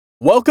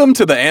Welcome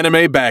to the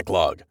Anime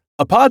Backlog,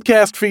 a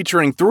podcast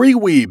featuring three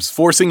weebs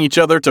forcing each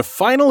other to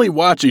finally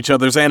watch each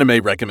other's anime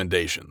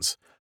recommendations.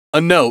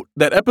 A note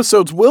that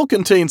episodes will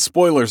contain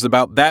spoilers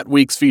about that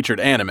week's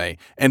featured anime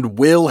and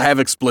will have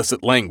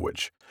explicit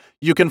language.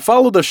 You can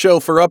follow the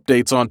show for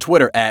updates on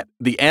Twitter at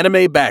the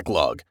Anime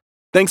Backlog.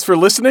 Thanks for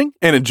listening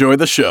and enjoy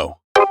the show.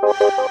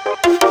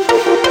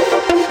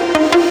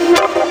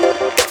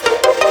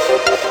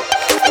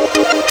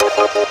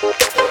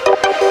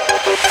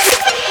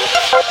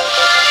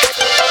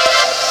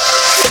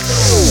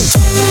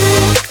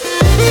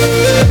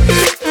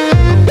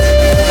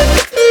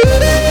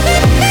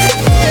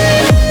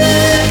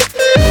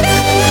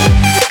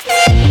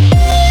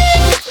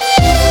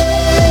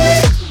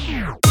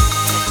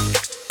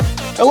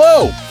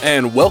 Hello,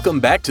 and welcome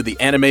back to the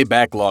Anime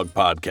Backlog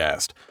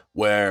podcast,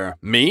 where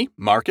me,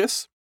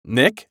 Marcus,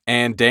 Nick,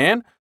 and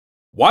Dan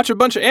watch a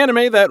bunch of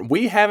anime that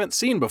we haven't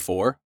seen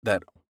before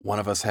that one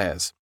of us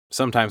has.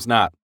 Sometimes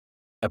not.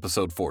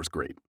 Episode 4 is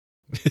great.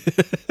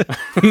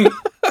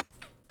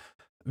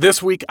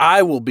 This week,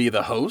 I will be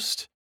the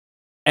host,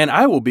 and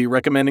I will be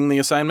recommending the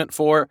assignment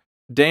for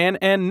Dan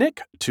and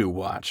Nick to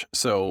watch.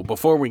 So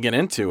before we get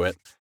into it,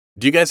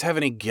 do you guys have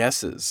any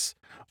guesses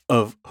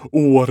of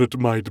what it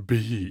might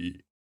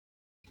be?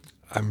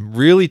 I'm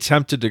really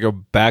tempted to go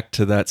back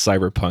to that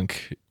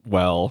Cyberpunk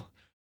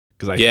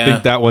because I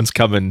think that one's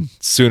coming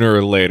sooner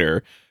or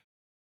later.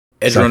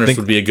 Edgerunners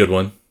would be a good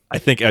one. I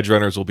think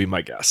Edgerunners will be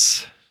my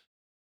guess.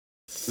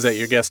 Is that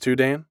your guess too,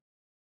 Dan?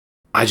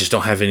 I just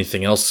don't have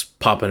anything else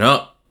popping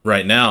up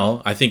right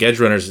now. I think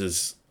Edgerunners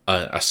is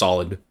a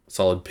solid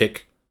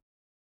pick.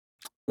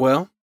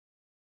 Well,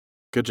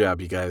 good job,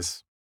 you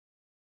guys.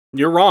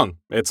 You're wrong.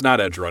 It's not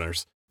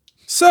Edgerunners.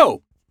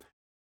 So,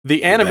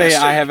 the anime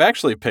I have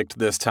actually picked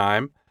this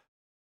time,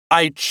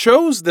 I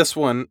chose this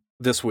one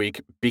this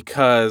week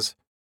because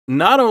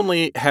not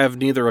only have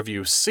neither of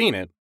you seen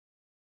it,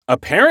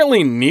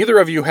 apparently neither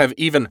of you have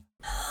even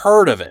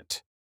heard of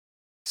it.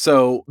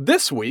 So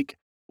this week,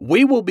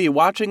 we will be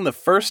watching the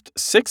first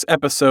 6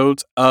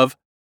 episodes of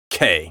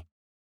K.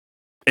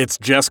 It's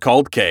just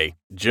called K,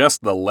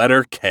 just the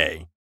letter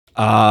K.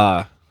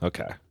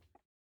 Okay.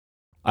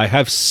 I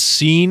have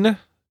seen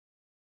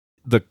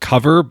the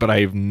cover, but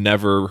I've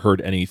never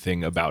heard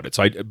anything about it.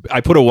 So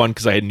I put a 1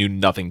 because I knew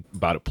nothing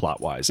about it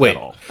plot-wise at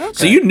all. Okay.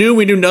 So you knew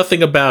we knew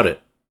nothing about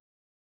it,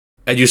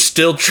 and you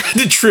still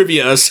tried to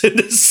trivia us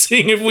into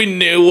seeing if we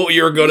knew what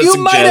you were going to suggest.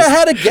 You might have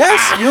had a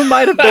guess. You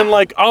might have been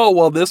like, oh,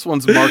 well, this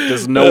one's marked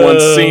as no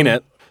one's seen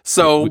it,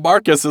 so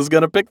Marcus is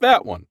going to pick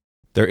that one.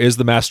 There is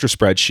the master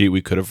spreadsheet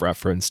we could have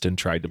referenced and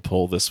tried to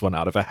pull this one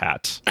out of a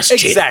hat.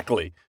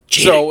 Exactly.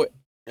 So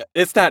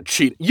it's not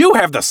cheating. You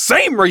have the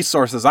same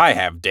resources I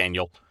have,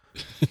 Daniel.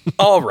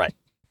 All right.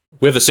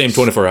 We have the same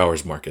 24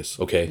 hours, Marcus,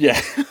 okay?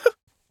 Yeah.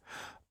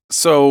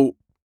 So,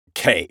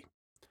 K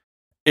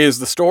is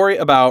the story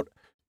about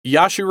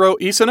Yashiro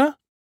Isuna.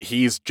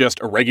 He's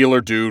just a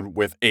regular dude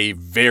with a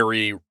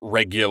very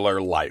regular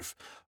life.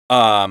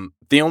 The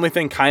only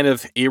thing kind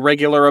of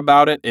irregular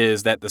about it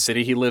is that the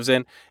city he lives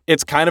in,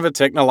 it's kind of a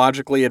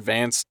technologically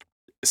advanced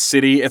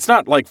city. It's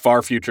not like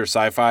far future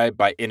sci-fi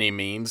by any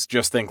means.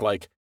 Just think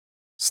like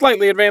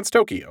slightly advanced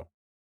Tokyo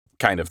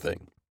kind of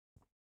thing.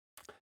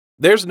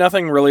 There's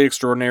nothing really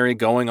extraordinary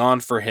going on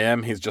for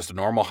him. He's just a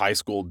normal high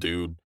school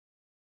dude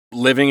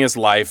living his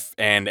life,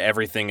 and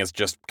everything is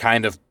just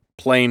kind of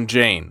plain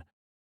Jane.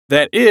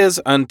 That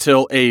is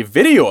until a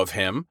video of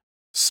him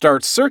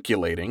starts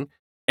circulating,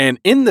 and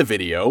in the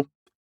video,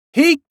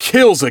 he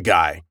kills a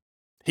guy.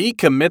 He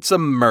commits a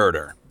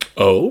murder.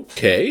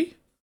 Okay.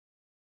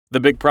 The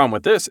big problem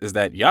with this is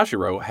that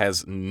Yashiro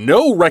has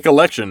no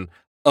recollection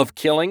of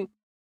killing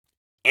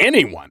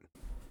anyone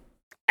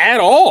at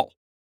all.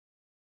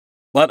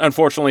 But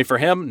unfortunately for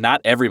him,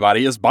 not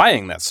everybody is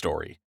buying that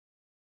story.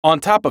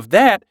 On top of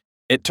that,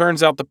 it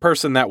turns out the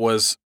person that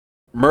was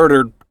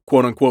murdered,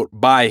 quote-unquote,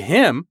 by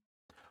him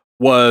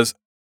was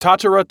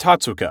Tatsura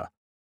Tatsuka,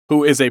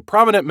 who is a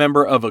prominent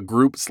member of a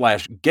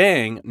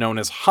group/gang known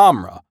as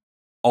Hamra,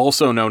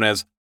 also known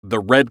as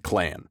the Red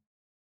Clan.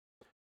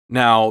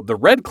 Now, the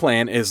Red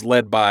Clan is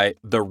led by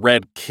the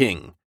Red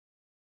King.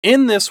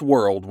 In this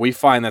world, we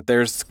find that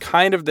there's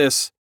kind of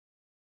this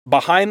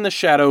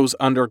behind-the-shadows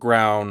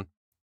underground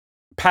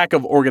pack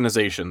of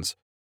organizations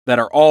that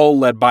are all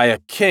led by a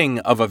king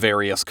of a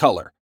various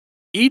color.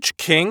 Each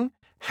king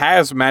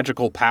has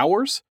magical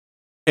powers,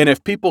 and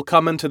if people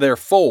come into their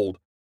fold,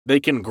 they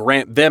can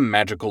grant them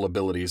magical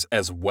abilities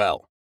as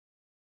well.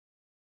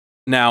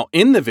 Now,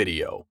 in the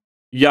video,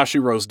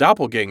 Yashiro's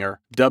doppelganger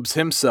dubs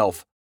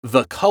himself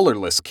the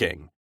Colorless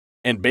King,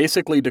 and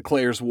basically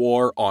declares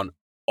war on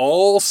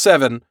all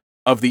 7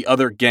 of the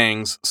other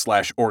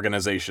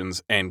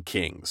gangs/organizations and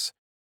kings.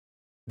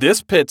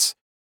 This pits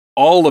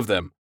all of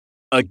them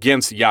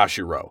against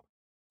Yashiro.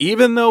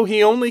 Even though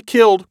he only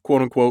killed,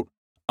 quote-unquote,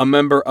 a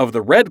member of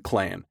the Red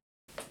Clan,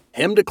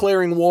 him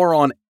declaring war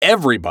on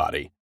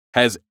everybody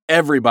has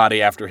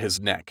everybody after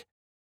his neck.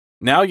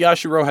 Now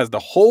Yashiro has the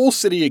whole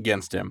city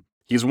against him.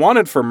 He's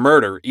wanted for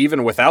murder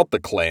even without the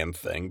clan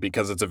thing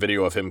because it's a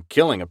video of him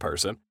killing a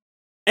person.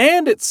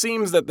 And it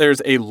seems that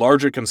there's a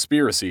larger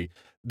conspiracy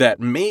that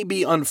may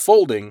be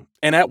unfolding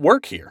and at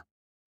work here.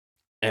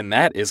 And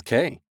that is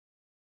K.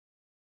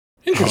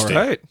 Interesting.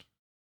 All right.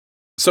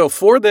 So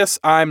for this,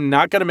 I'm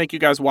not going to make you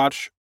guys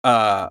watch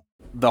the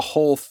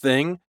whole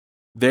thing.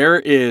 There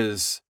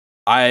is,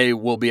 I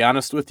will be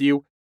honest with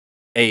you,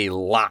 a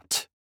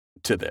lot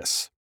to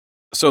this.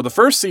 So the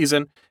first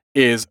season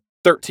is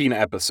 13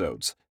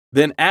 episodes.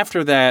 Then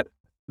after that,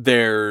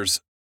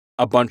 there's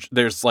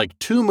like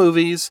 2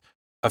 movies,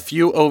 a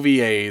few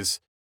OVAs,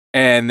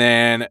 and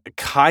then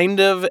kind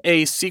of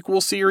a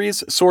sequel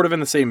series, sort of in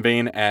the same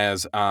vein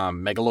as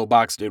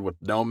Megalobox did with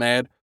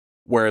Nomad,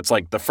 where it's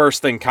like the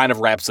first thing kind of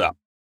wraps up,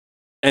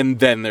 and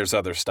then there's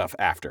other stuff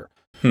after.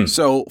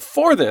 So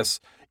for this,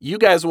 you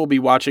guys will be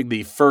watching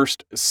the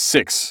first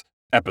 6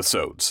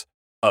 episodes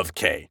of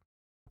K.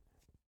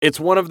 It's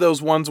one of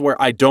those ones where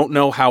I don't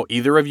know how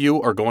either of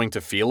you are going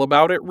to feel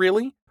about it,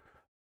 really,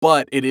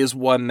 but it is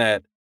one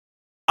that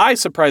I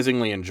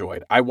surprisingly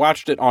enjoyed. I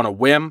watched it on a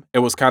whim. It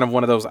was kind of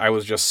one of those, I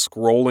was just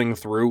scrolling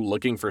through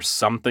looking for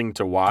something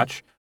to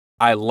watch.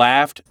 I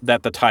laughed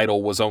that the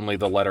title was only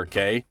the letter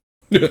K,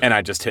 and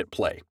I just hit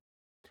play.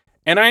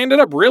 And I ended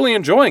up really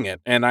enjoying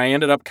it, and I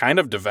ended up kind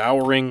of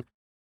devouring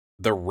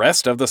the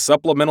rest of the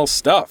supplemental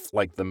stuff,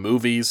 like the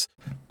movies.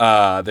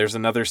 There's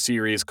another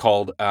series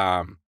called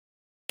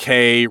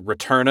K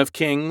Return of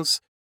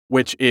Kings,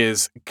 which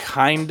is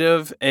kind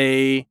of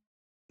a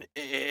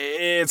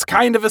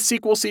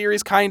sequel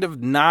series, kind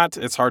of not.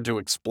 It's hard to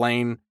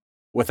explain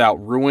without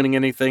ruining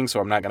anything,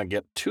 so I'm not going to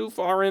get too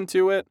far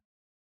into it.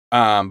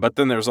 But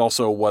then there's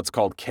also what's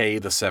called K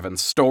The 7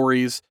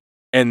 Stories,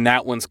 and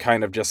that one's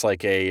kind of just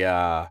like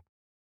a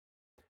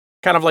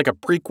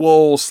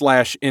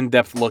prequel /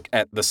 in-depth look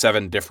at the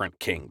 7 different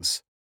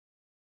kings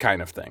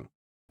kind of thing.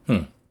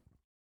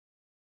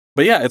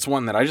 But yeah, it's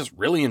one that I just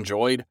really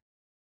enjoyed.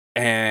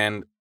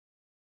 And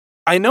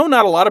I know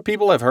not a lot of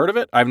people have heard of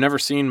it. I've never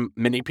seen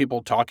many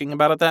people talking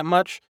about it that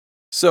much.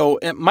 So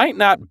it might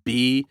not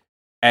be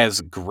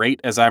as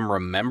great as I'm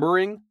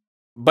remembering,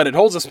 but it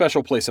holds a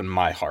special place in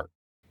my heart.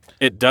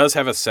 It does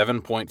have a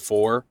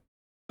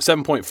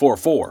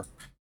 7.44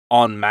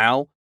 on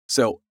Mal.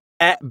 So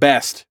at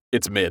best,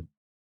 it's mid.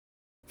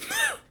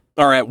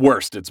 Or at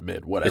worst, it's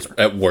mid, whatever. It's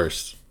at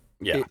worst.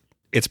 Yeah.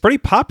 It's pretty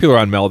popular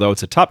on Mel, though.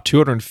 It's a top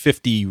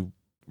 250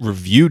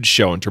 reviewed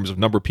show in terms of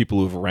number of people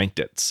who've ranked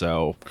it.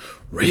 So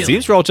Really? It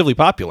seems relatively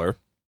popular.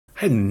 I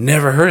had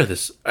never heard of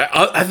this.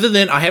 Other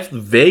than I have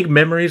vague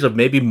memories of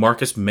maybe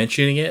Marcus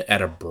mentioning it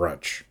at a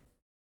brunch.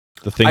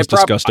 The things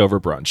discussed over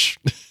brunch.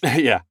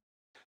 Yeah.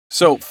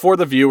 So for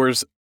the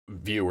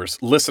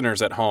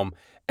listeners at home,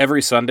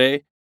 every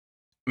Sunday,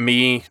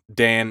 me,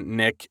 Dan,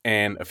 Nick,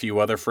 and a few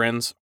other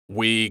friends,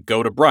 we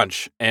go to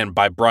brunch. And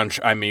by brunch,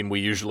 I mean we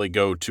usually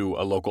go to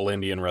a local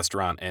Indian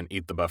restaurant and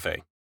eat the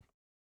buffet.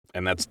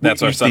 And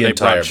that's our Sunday the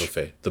entire brunch.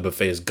 buffet. The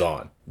buffet is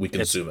gone. We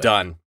consume It's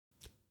done.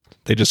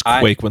 They just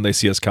quake when they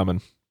see us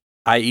coming.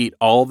 I eat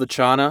all the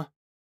chana.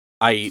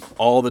 I eat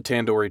all the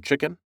tandoori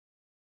chicken.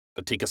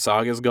 The tikka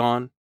saga is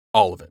gone.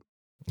 All of it.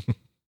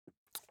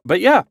 But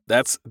yeah,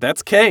 that's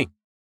K.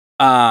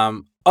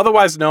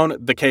 Otherwise known,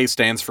 the K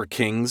stands for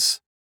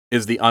Kings,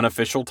 is the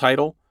unofficial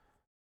title,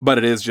 but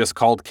it is just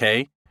called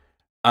K.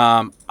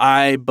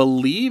 I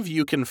believe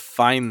you can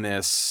find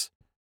this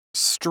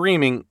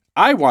streaming.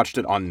 I watched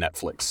it on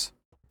Netflix.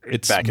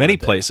 It's many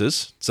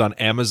places. It's on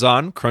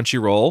Amazon,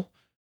 Crunchyroll,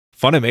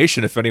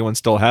 Funimation, if anyone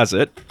still has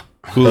it,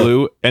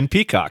 Hulu, and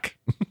Peacock.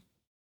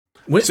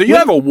 So you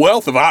have a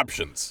wealth of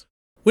options.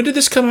 When did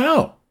this come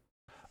out?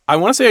 I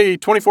want to say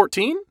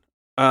 2014.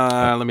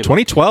 Let me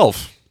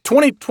 2012.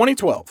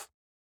 2012.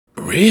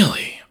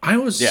 Really? I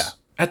was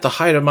at the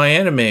height of my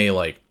anime,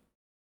 like,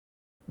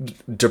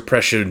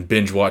 depression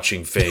binge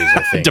watching phase,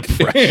 I think.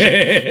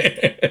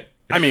 Depression.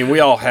 I mean, we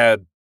all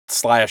had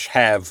 /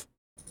 have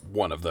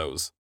one of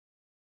those.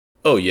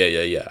 Oh,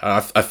 yeah.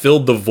 I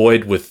filled the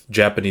void with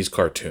Japanese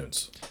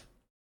cartoons.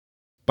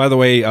 By the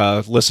way,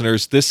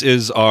 listeners, this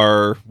is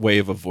our way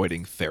of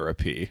avoiding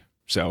therapy.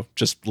 So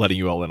just letting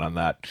you all in on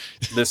that.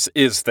 This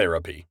is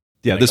therapy.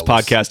 Yeah, this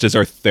podcast is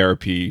our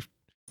therapy.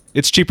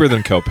 It's cheaper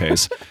than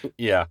copays.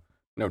 Yeah,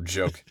 no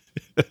joke.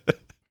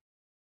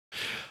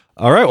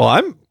 All right,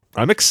 well,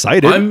 I'm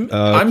excited.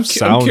 I'm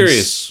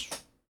curious.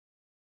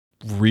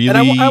 Really,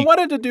 and I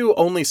wanted to do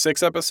only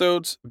 6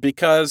 episodes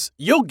because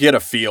you'll get a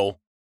feel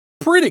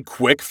pretty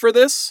quick for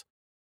this.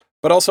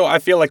 But also, I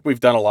feel like we've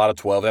done a lot of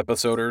 12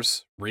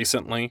 episoders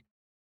recently.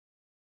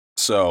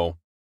 So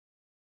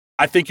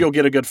I think you'll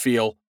get a good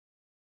feel.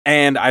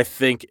 And I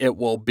think it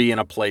will be in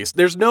a place.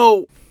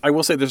 I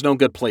will say there's no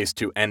good place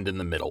to end in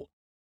the middle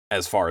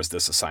as far as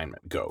this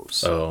assignment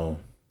goes. Oh,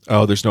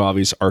 there's no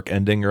obvious arc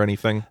ending or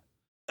anything?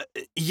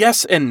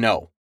 Yes and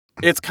no.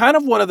 It's kind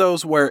of one of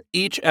those where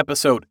each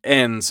episode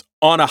ends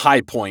on a high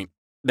point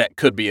that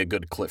could be a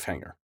good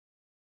cliffhanger.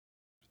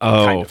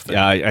 Oh, kind of thing.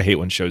 Yeah, I hate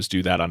when shows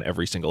do that on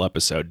every single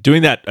episode.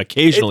 Doing that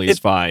occasionally is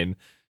fine,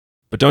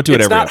 But don't do it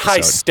It's every not episode.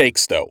 high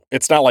stakes, though.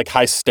 It's not like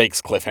high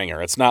stakes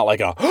cliffhanger. It's not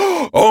like a,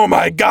 oh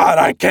my God,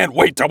 I can't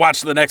wait to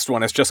watch the next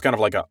one. It's just kind of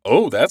like a,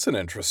 oh, that's an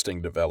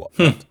interesting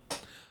development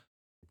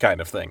kind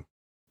of thing.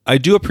 I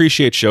do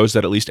appreciate shows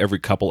that at least every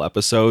couple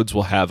episodes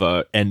will have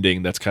a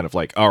ending that's kind of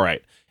like, all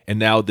right, and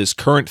now this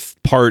current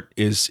part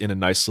is in a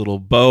nice little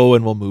bow,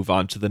 and we'll move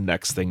on to the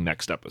next thing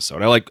next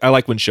episode. I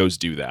like when shows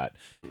do that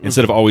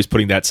instead of always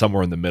putting that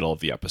somewhere in the middle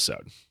of the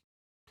episode.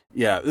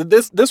 Yeah,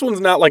 this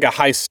one's not like a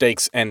high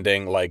stakes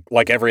ending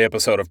like every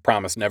episode of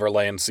Promised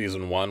Neverland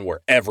season 1,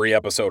 where every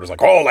episode is like,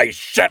 holy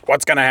shit,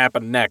 what's gonna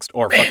happen next?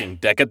 Or fucking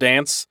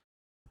Decadence,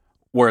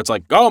 where it's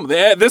like, oh,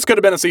 this could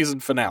have been a season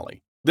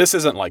finale. This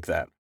isn't like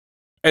that.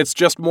 It's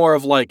just more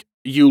of like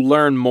you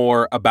learn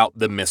more about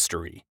the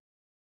mystery,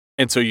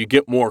 and so you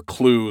get more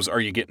clues or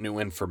you get new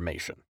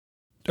information,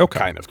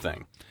 kind of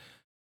thing.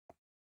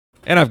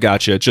 And I've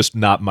got you. It's just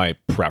not my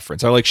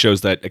preference. I like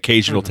shows that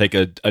occasionally will take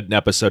an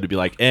episode to be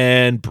like,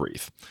 and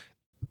breathe.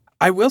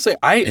 I will say,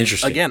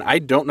 Interesting. Again, I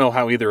don't know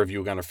how either of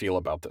you are going to feel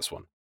about this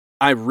one.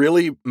 I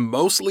really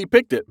mostly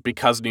picked it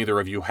because neither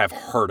of you have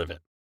heard of it.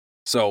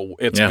 So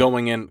it's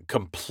going in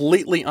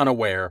completely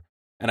unaware,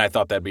 and I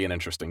thought that'd be an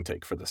interesting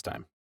take for this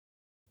time.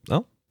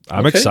 Well,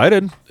 I'm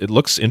excited. It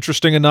looks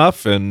interesting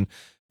enough, and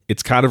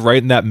it's kind of right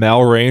in that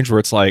Mal range where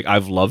it's like,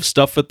 I've loved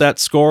stuff at that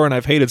score and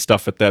I've hated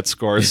stuff at that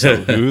score. So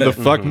who the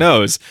fuck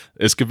knows?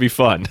 This could be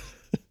fun.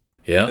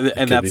 Yeah.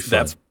 And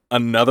that's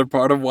another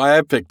part of why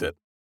I picked it.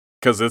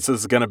 Because this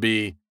is going to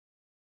be,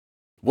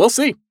 we'll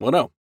see. We'll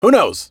know. Who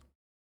knows?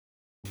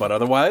 But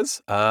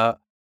otherwise,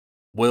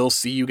 we'll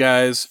see you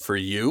guys for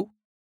you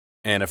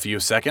in a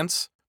few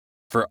seconds.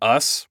 For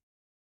us,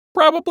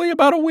 probably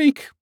about a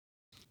week.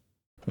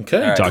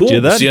 Okay. Right. Talk Cool. to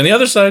you then. See you on the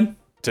other side.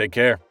 Take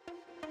care.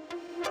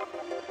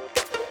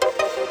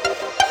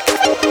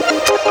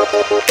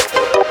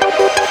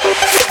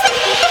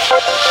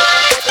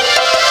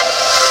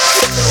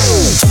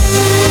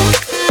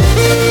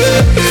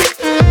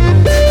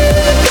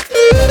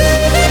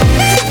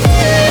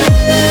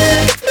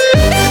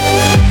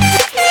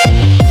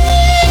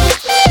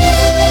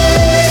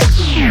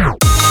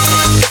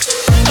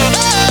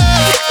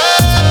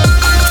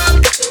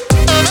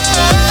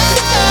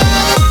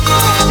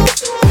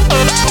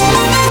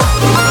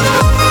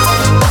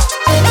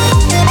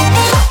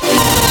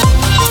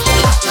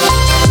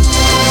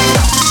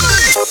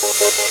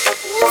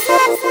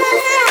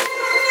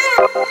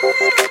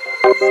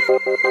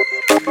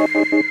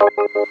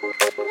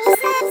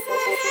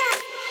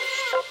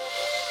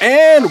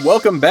 And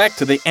welcome back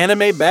to the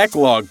Anime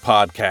Backlog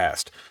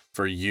Podcast.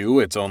 For you,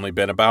 it's only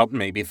been about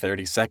maybe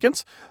 30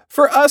 seconds.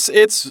 For us,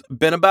 it's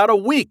been about a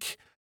week.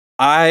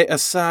 I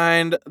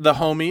assigned the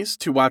homies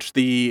to watch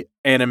the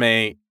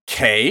anime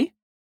K,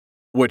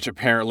 which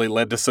apparently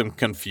led to some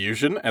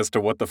confusion as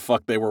to what the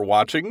fuck they were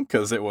watching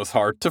because it was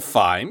hard to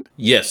find.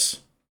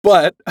 Yes.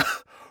 But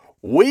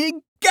we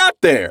got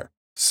there.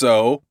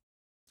 So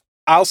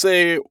I'll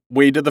say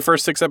we did the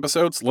first 6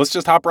 episodes. Let's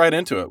just hop right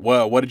into it.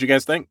 Well, what did you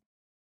guys think?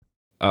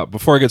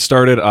 Before I get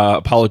started,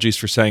 apologies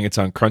for saying it's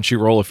on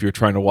Crunchyroll. If you're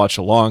trying to watch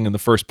along in the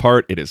first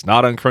part, it is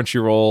not on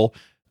Crunchyroll.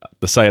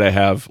 The site I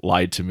have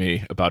lied to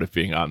me about it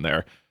being on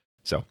there.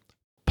 So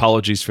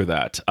apologies for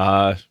that.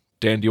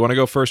 Dan, do you want to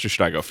go first or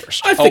should I go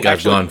first? I think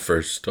I've gone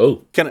first.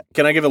 Oh. Can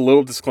I give a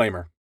little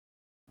disclaimer?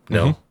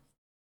 No.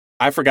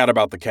 I forgot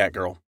about the cat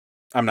girl.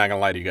 I'm not going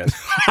to lie to you guys.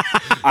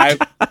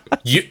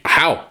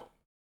 How?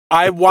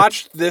 I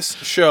watched this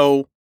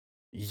show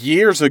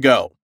years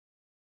ago,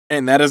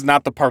 and that is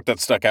not the part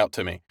that stuck out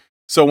to me.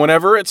 So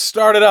whenever it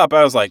started up,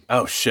 I was like,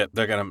 "Oh shit,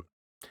 they're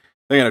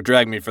gonna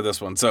drag me for this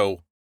one."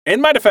 So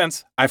in my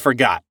defense, I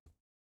forgot.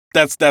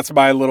 That's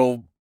my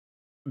little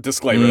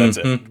disclaimer. That's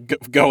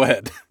it. Go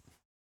ahead.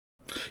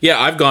 Yeah,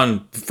 I've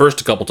gone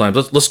first a couple times.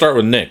 Let's start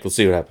with Nick. Let's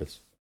see what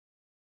happens.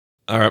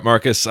 All right,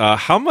 Marcus,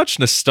 how much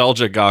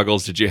nostalgia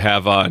goggles did you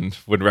have on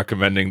when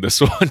recommending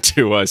this one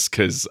to us?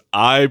 Because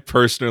I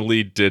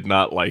personally did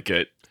not like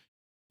it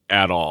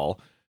at all.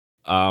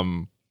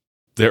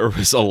 There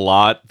was a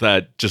lot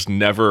that just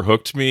never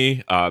hooked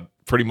me.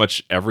 Pretty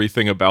much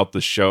everything about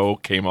the show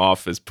came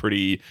off as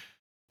pretty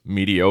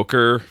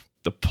mediocre.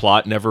 The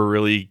plot never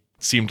really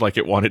seemed like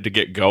it wanted to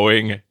get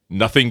going.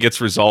 Nothing gets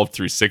resolved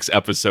through 6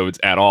 episodes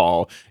at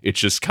all.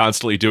 It's just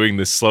constantly doing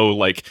this slow,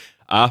 like,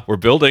 we're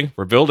building,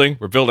 but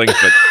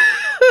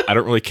I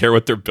don't really care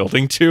what they're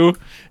building to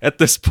at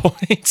this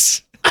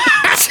point.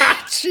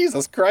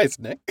 Jesus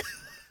Christ, Nick.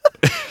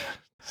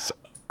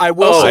 I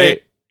will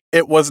say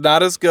it was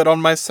not as good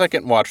on my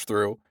second watch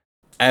through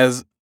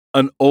as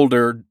an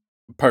older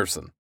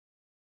person.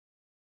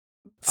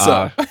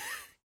 So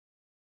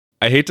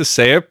I hate to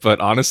say it, but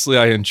honestly,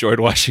 I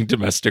enjoyed watching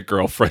Domestic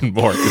Girlfriend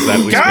more because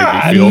that at least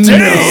made me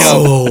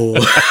feel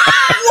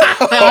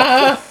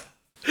No.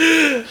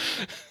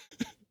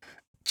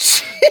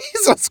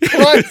 Jesus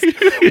Christ!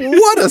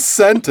 What a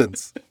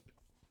sentence.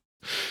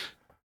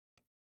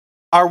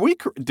 Have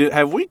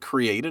we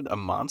created a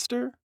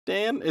monster,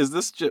 Dan? Is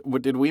this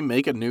did we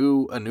make a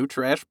new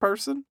trash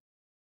person?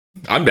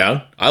 I'm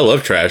down. I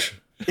love trash.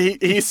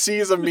 He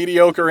sees a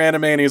mediocre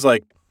anime and he's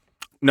like,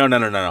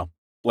 No.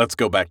 Let's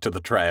go back to the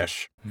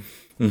trash.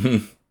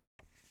 Mhm.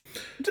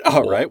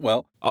 All right,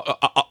 well.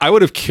 I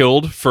would have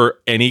killed for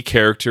any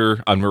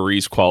character on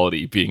Marie's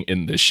quality being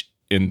in this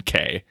in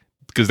K,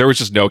 because there was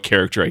just no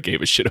character I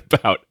gave a shit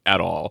about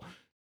at all.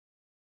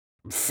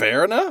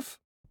 Fair enough.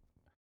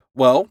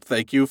 Well,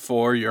 thank you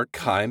for your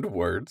kind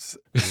words,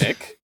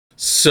 Nick.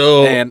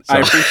 And I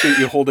appreciate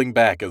you holding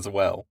back as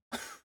well.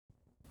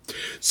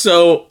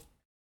 So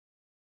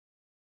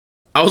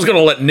I was going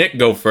to let Nick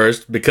go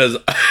first because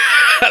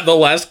the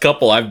last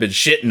couple I've been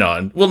shitting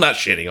on. Well, not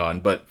shitting on,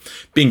 but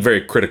being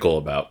very critical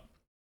about.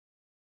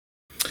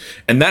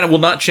 And that will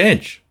not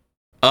change.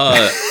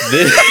 I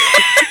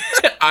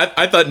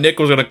thought Nick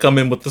was going to come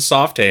in with the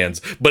soft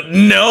hands, but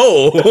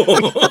no.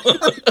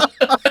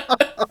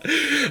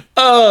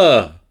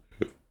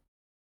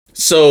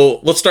 So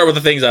let's start with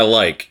the things I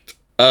liked.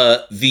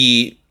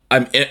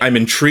 I'm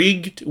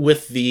intrigued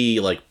with the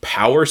like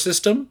power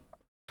system.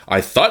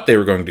 I thought they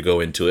were going to go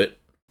into it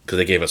because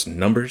they gave us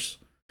numbers,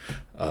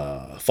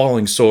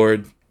 falling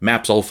sword,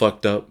 maps all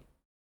fucked up,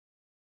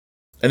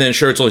 and then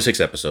sure it's only 6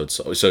 episodes,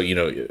 so you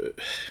know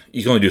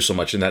you can only do so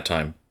much in that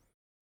time.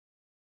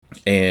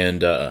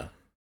 And but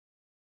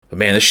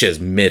man, this shit is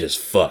mid as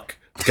fuck.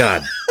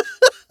 God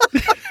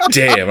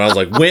damn, I was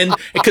like, when?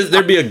 Because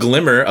there'd be a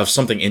glimmer of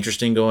something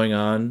interesting going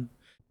on.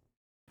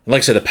 Like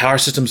I said, the power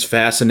system's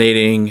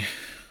fascinating.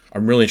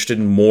 I'm really interested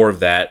in more of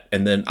that.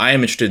 And then I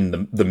am interested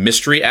in the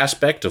mystery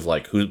aspect of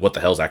like what the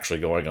hell's actually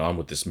going on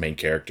with this main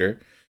character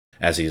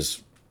as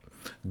he's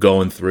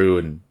going through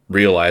and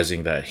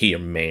realizing that he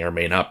may or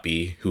may not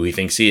be who he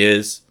thinks he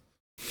is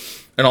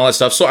and all that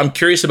stuff. So I'm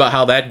curious about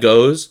how that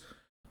goes.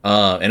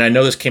 And I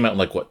know this came out in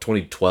like, what,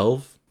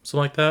 2012?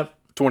 Something like that?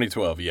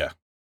 2012, yeah.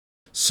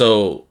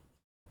 So,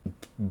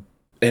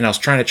 and I was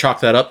trying to chalk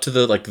that up to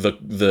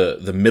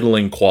the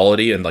middling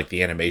quality and like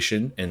the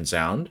animation and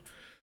sound.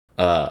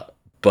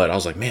 But I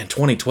was like, man,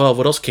 2012,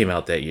 what else came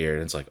out that year?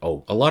 And it's like,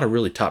 oh, a lot of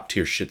really top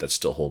tier shit that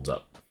still holds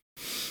up.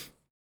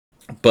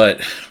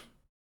 But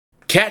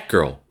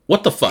Catgirl,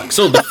 what the fuck?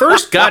 So the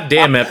first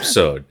goddamn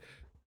episode,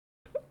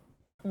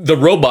 the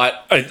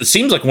robot, it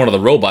seems like one of the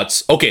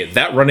robots. Okay,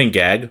 that running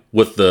gag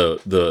with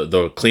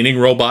the cleaning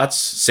robots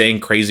saying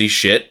crazy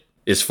shit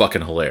is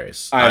fucking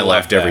hilarious. I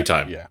laughed every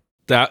time. Yeah.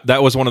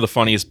 That was one of the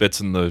funniest bits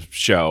in the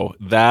show.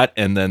 That,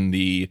 and then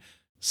the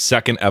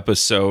second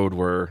episode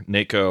where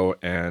Neko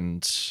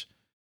and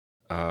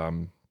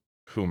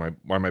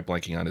why am I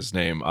blanking on his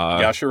name?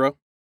 Yashiro?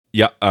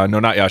 Yeah, no,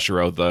 not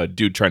Yashiro. The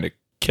dude trying to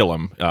kill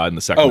him in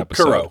the second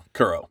episode.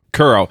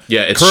 Kuro.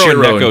 Yeah, it's Kuro Shiro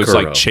and Neko's and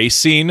Kuro. like chase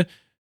scene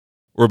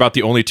were about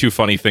the only two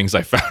funny things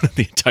I found in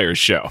the entire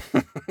show.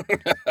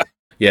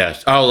 Yeah,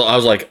 I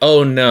was like,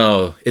 oh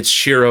no, it's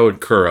Shiro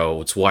and Kuro.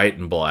 It's white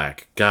and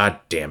black. God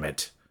damn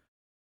it.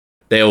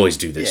 They always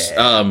do this.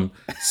 Yeah.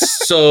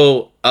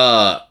 So,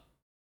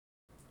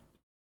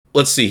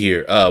 let's see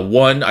here.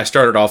 One, I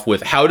started off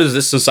with, how does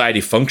this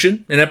society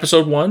function in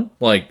episode 1?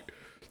 Like,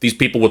 these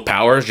people with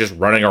powers just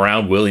running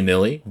around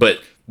willy-nilly, but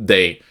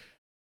they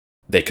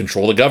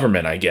control the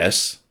government, I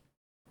guess.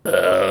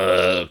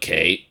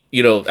 Okay.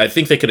 You know, I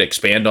think they could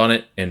expand on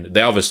it, and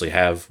they obviously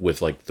have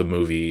with, like, the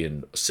movie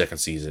and second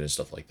season and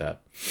stuff like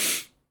that.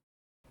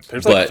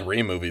 There's like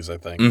 3 movies, I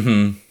think.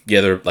 Mm-hmm.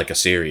 Yeah, they're like a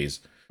series.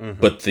 Mm-hmm.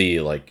 But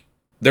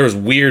there was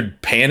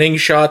weird panning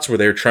shots where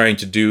they're trying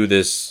to do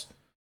this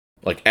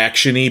like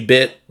action-y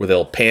bit where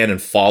they'll pan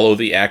and follow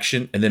the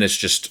action, and then it's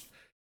just,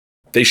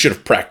 they should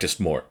have practiced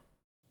more.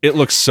 It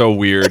looks so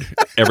weird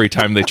every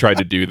time they tried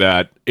to do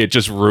that. It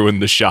just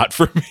ruined the shot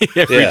for me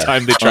every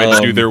time they tried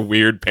to do their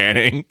weird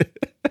panning.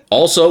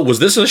 Also, was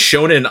this a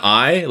shonen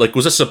eye? Like,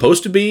 was it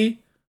supposed to be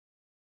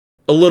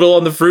a little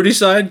on the fruity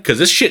side? Because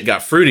this shit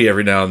got fruity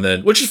every now and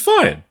then, which is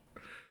fine.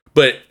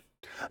 But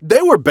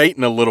they were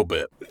baiting a little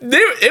bit.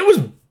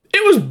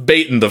 It was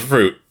baiting the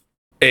fruit,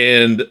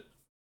 and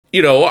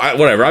you know,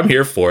 whatever. I'm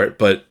here for it,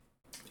 but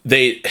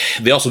they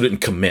also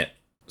didn't commit,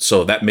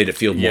 so that made it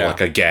feel more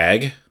like a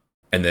gag.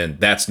 And then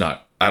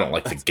I don't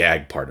like the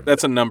gag part of it.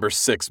 That's a number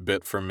 6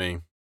 bit for me.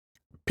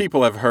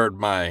 People have heard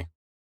my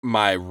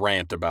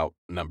rant about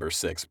number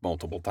 6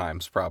 multiple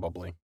times,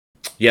 probably.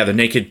 Yeah, the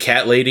naked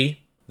cat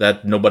lady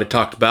that nobody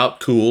talked about.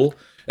 Cool.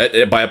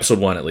 By episode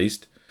 1, at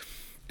least.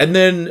 And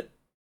then...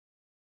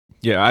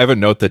 Yeah, I have a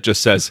note that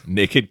just says,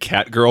 naked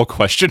cat girl, ?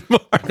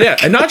 Yeah,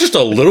 and not just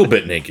a little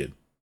bit naked.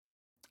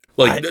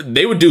 Like,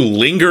 they would do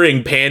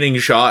lingering panning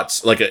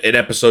shots, like in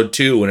episode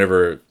 2,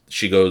 whenever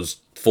she goes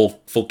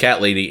full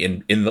cat lady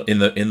in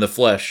the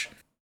flesh.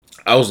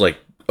 I was like,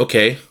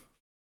 okay,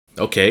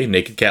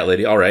 naked cat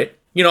lady, all right.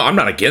 You know, I'm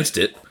not against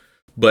it,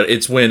 but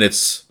it's when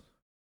it's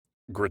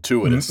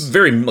gratuitous,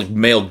 very like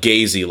male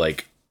gazy,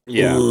 like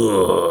yeah.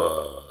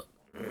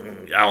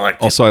 I like.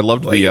 Also, I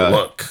loved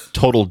the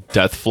total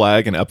death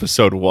flag in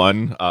episode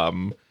 1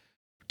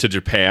 to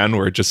Japan,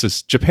 where it just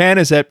says, "Japan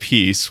is at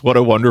peace. What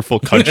a wonderful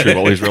country."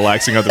 While he's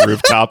relaxing on the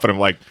rooftop, and I'm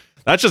like,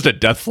 that's just a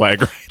death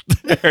flag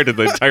right there to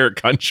the entire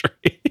country.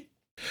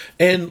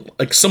 And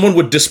like someone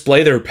would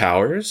display their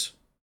powers,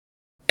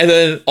 and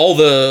then all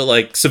the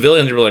like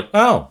civilians were like,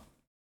 "Oh,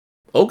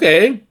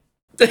 okay,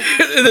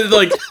 And then,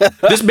 like,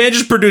 this man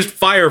just produced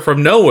fire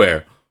from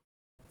nowhere.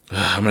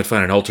 I'm gonna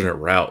find an alternate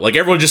route. Like,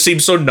 everyone just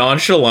seems so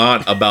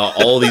nonchalant about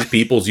all these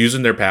people's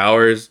using their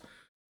powers.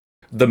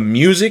 The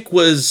music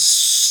was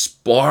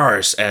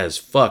sparse as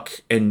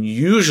fuck and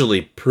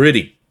usually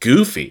pretty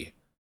goofy.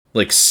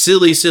 Like,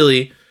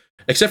 silly.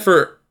 Except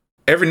for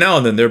every now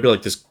and then there'd be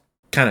like this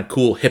kind of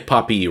cool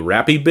hip-hoppy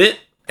rappy bit,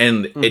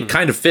 and it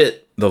kind of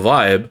fit the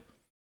vibe.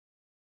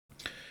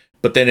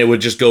 But then it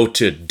would just go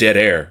to dead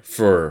air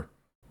for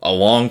a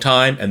long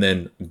time and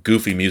then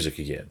goofy music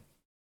again.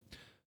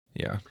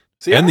 Yeah.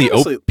 See, and the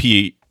honestly,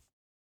 OP,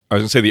 I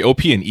was gonna say the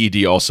OP and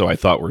ED also I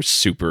thought were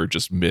super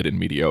just mid and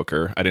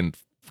mediocre. I didn't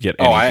get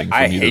anything from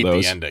I either hate of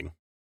those. the ending.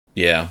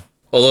 Yeah.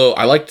 Although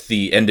I liked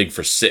the ending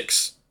for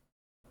 6,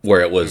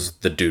 where it was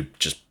the dude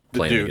just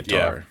playing the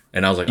guitar. Yeah.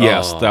 And I was like,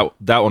 Yes, oh.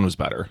 that one was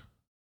better.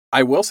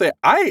 I will say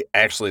I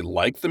actually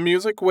like the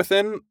music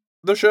within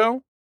the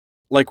show.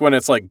 Like when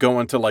it's like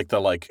going to like the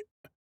like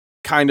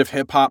kind of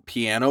hip hop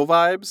piano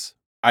vibes.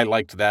 I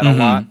liked that a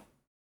lot.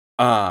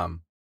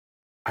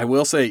 I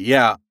will say,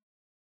 yeah.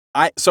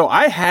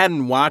 I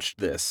hadn't watched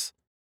this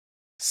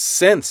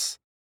since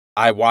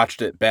I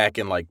watched it back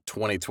in like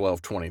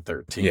 2012,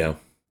 2013. Yeah.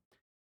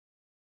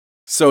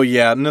 So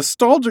yeah,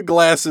 nostalgia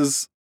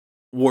glasses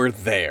were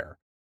there.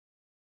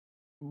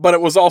 But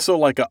it was also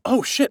like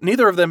oh shit,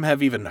 neither of them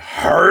have even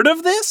heard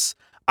of this?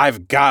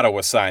 I've got to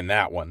assign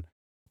that one.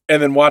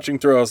 And then watching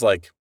through, I was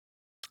like,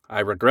 I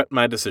regret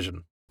my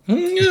decision.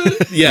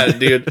 Yeah,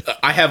 dude.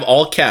 I have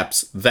all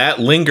caps. That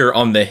linger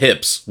on the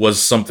hips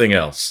was something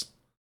else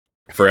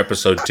for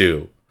episode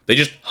 2. They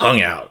just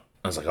hung out.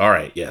 I was like, all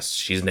right, yes,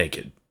 she's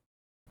naked.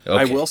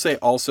 Okay. I will say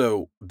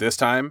also this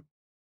time,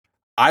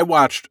 I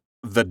watched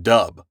the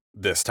dub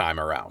this time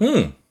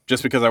around.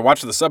 Just because I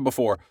watched the sub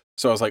before.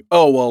 So I was like,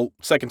 oh, well,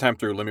 second time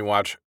through, let me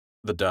watch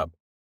the dub.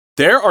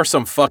 There are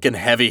some fucking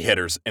heavy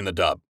hitters in the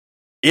dub.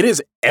 It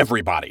is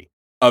everybody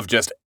of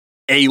just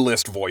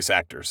A-list voice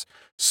actors.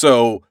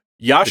 So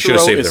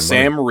Yashiro is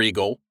Sam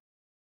Riegel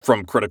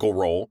from Critical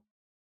Role.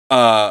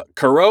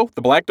 Kuro,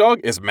 the black dog,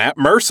 is Matt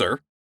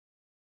Mercer.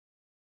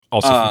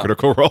 Also from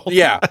Critical Role.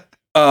 Yeah.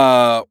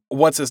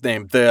 What's his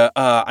name?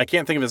 I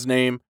can't think of his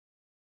name,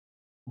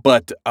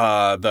 but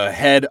the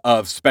head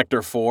of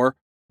Spectre 4,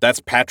 that's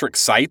Patrick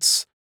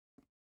Seitz.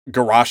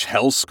 Garrosh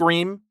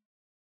Hellscream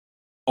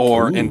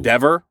or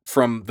Endeavor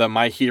from the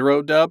My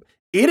Hero dub.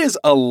 It is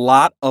a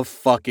lot of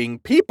fucking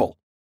people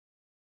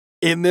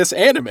in this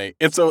anime.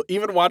 And so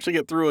even watching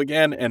it through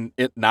again and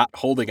it not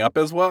holding up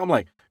as well, I'm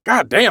like,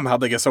 God damn,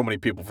 how'd they get so many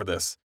people for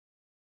this?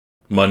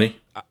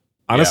 Money?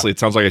 Honestly, It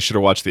sounds like I should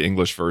have watched the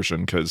English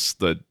version because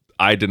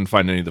I didn't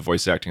find any of the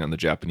voice acting on the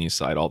Japanese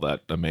side all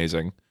that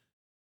amazing.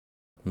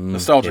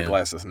 Nostalgia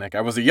glasses, Nick.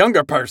 I was a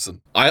younger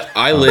person.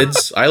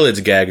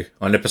 Eyelids gag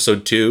on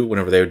episode 2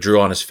 whenever they drew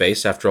on his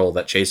face after all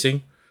that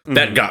chasing.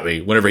 That got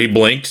me whenever he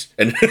blinked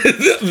and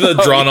the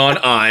drawn on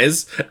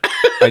eyes.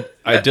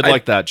 I did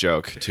like that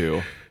joke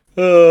too.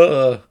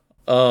 And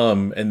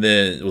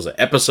then it was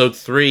episode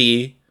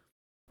 3,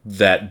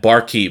 that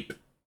barkeep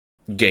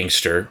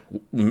gangster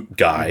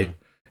guy,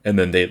 and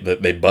then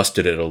they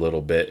busted it a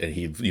little bit, and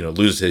he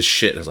loses his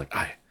shit. And I was like,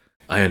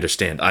 I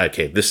understand.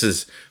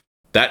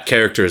 That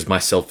character is my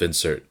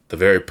self-insert, the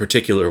very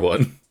particular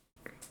one.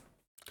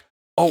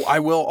 Oh, I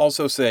will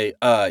also say,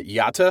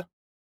 Yata,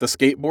 the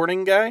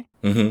skateboarding guy.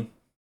 Mm-hmm.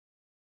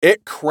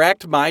 It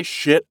cracked my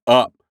shit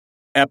up.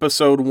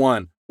 Episode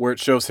 1, where it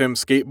shows him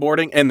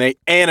skateboarding, and they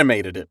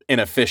animated it in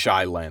a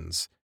fisheye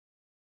lens.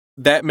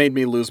 That made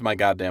me lose my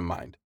goddamn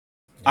mind.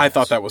 Yes. I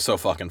thought that was so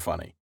fucking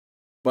funny.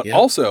 But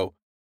also,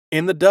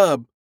 in the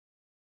dub,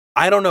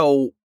 I don't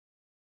know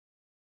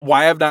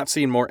why I've not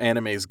seen more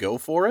animes go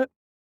for it.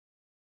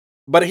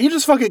 But he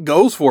just fucking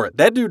goes for it.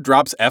 That dude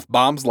drops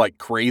F-bombs like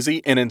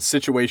crazy and in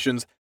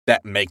situations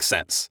that make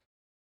sense.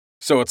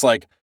 So it's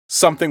like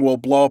something will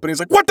blow up and he's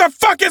like, what the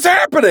fuck is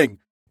happening?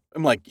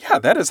 I'm like, yeah,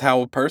 that is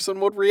how a person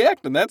would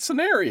react in that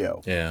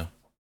scenario. Yeah.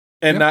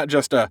 And not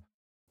just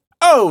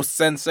oh,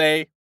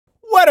 sensei,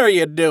 what are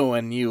you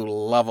doing, you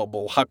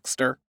lovable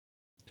huckster?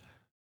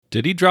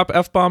 Did he drop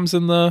F-bombs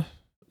in the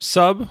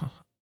sub,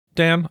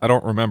 Dan? I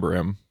don't remember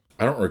him.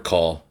 I don't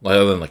recall,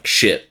 other than like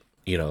shit,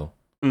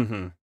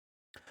 Mm-hmm.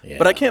 Yeah.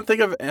 But I can't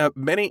think of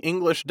many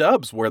English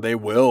dubs where they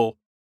will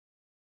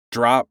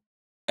drop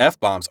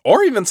F-bombs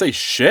or even say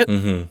shit,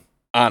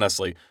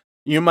 honestly.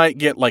 You might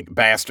get like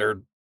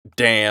bastard,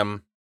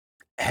 damn,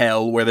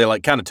 hell, where they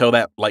like kind of toe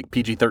that like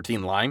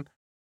PG-13 line.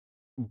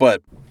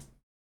 But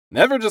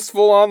never just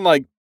full on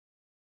like,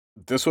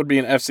 this would be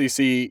an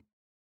FCC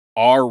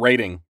R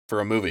rating for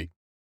a movie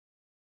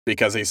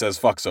because he says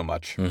fuck so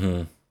much.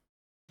 Mm-hmm.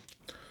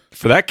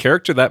 For that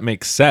character, that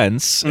makes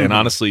sense, and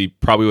honestly,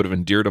 probably would have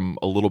endeared him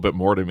a little bit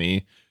more to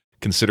me,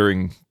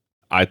 considering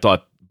I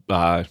thought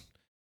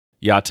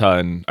Yata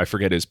and I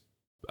forget his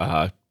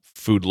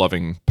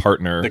food-loving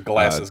partner, the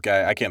glasses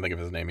guy. I can't think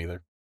of his name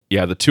either.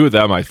 Yeah, the two of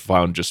them I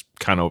found just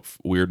kind of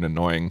weird and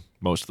annoying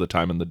most of the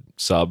time in the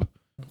sub.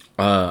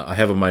 I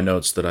have in my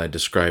notes that I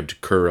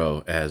described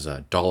Kuro as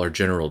a Dollar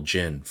General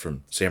Jin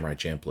from Samurai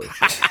Champloo.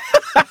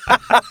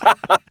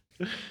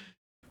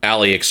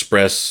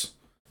 AliExpress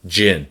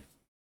gin.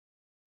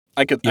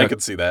 I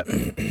could see that.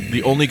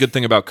 The only good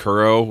thing about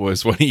Kuro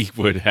was when he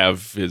would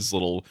have his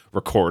little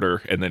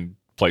recorder and then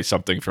play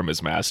something from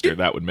his master.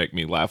 That would make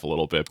me laugh a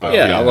little bit. But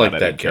Yeah, I like I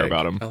that didn't care gag.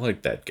 about him. I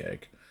like that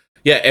gag.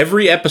 Yeah,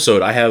 every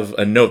episode I have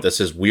a note that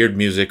says weird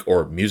music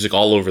or music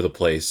all over the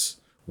place.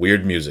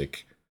 Weird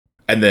music.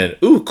 And then,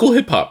 ooh, cool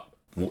hip hop.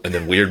 And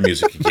then weird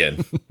music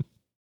again.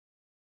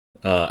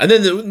 And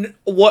then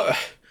what?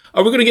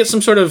 Are we going to get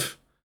some sort of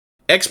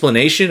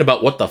explanation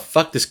about what the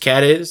fuck this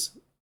cat is?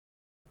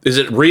 Is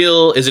it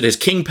real? Is it his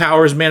king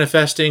powers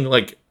manifesting?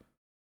 Like,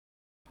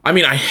 I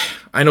mean,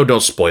 I know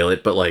don't spoil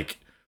it, but like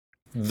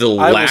the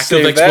I will lack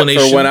save of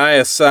explanation. that for when I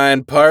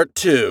assign part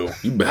 2.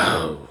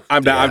 Oh,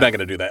 I'm not going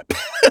to do that.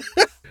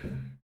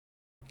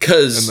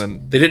 Because And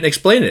then- they didn't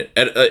explain it,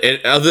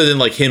 other than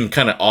like him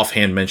kind of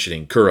offhand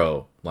mentioning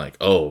Kuro, like,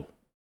 "Oh,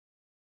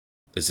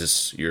 is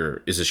this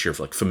your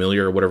like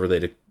familiar or whatever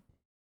they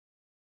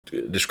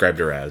described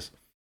her as?"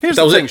 Here's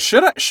That the was thing.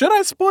 it. Should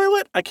I spoil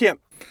it? I can't.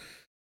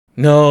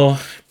 No,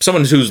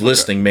 someone who's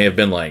listening may have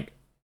been like,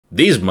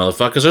 "These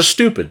motherfuckers are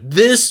stupid.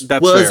 This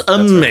That's was fair.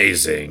 That's fair.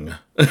 amazing."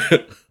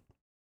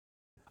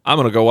 I'm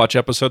going to go watch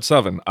episode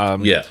 7.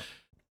 Yeah,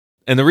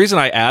 And the reason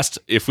I asked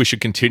if we should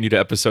continue to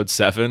episode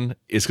 7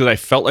 is because I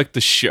felt like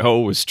the show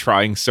was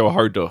trying so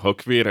hard to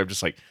hook me. And I'm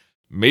just like,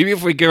 maybe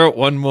if we give it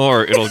one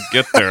more, it'll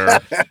get there.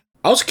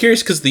 I was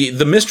curious because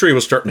the mystery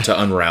was starting to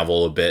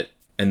unravel a bit,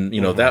 and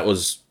that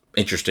was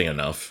interesting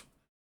enough.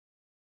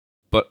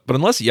 But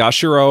unless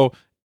Yashiro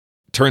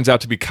turns out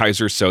to be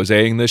Kaiser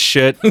Sozeing this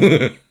shit,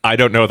 I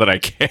don't know that I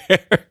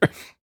care.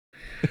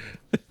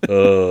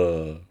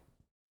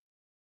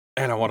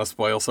 And I want to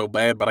spoil so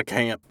bad, but I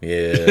can't.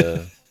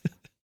 Yeah.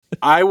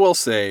 I will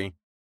say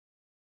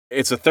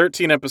it's a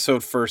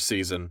 13-episode first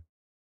season,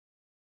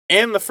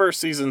 and the first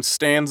season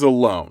stands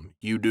alone.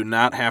 You do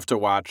not have to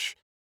watch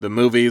the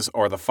movies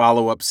or the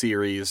follow-up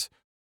series,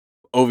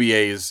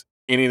 OVAs,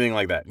 anything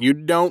like that. You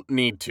don't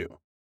need to.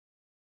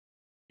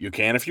 You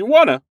can if you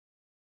want to,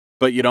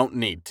 but you don't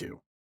need to.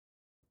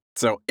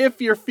 So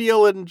if you're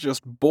feeling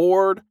just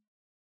bored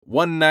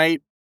one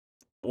night,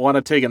 want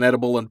to take an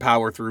edible and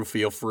power through,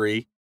 feel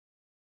free.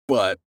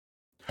 But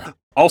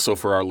also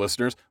for our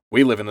listeners,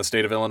 we live in the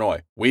state of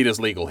Illinois. Weed is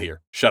legal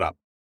here. Shut up.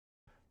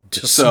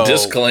 Just So-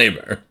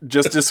 disclaimer.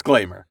 Just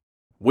disclaimer.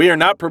 We are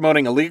not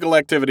promoting illegal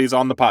activities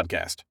on the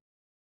podcast.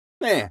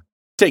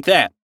 Take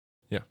that.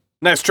 Yeah.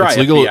 Nice try, It's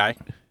legal- FBI.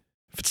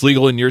 If it's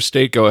legal in your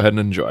state, go ahead and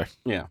enjoy.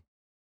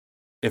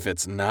 If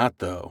it's not,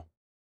 though,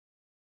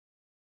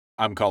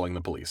 I'm calling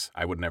the police.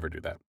 I would never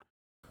do that.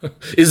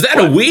 Is that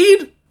a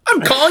weed?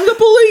 I'm calling the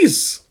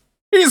police.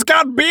 He's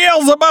got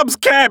Beelzebub's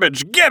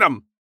cabbage. Get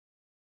him.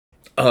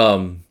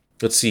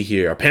 Let's see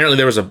here. Apparently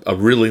there was a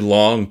really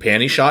long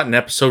panty shot in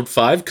episode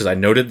 5 because I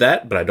noted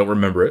that, but I don't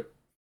remember it.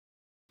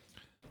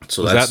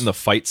 So Was that's that in the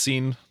fight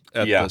scene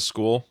at Yeah. the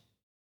school?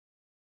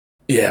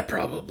 yeah,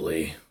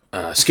 probably.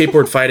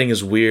 Skateboard fighting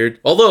is weird.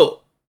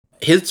 Although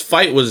his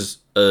fight was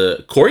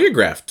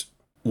choreographed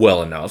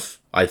well enough,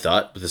 I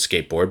thought, with the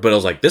skateboard, but I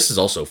was like, this is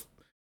also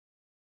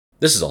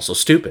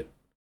stupid.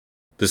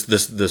 This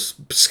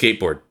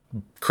skateboard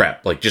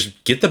crap. Like,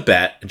 just get the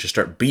bat and just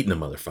start beating the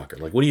motherfucker.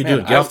 Like, what are you Man,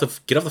 doing? Get off the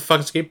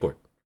fucking skateboard.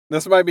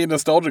 This might be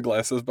nostalgia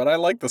glasses, but I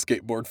like the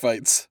skateboard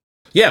fights.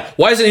 Yeah,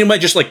 why doesn't anybody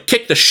just like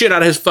kick the shit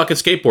out of his fucking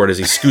skateboard as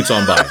he scoots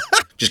on by?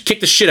 Just kick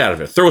the shit out of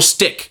it. Throw a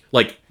stick.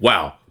 Like,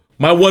 wow,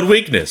 my one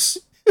weakness.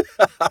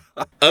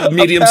 A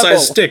medium-sized pebble.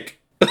 stick.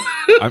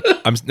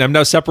 I'm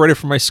now separated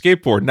from my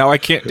skateboard. Now I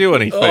can't do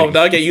anything. Oh,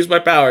 now I can't use my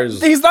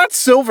powers. He's not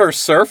Silver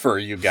Surfer,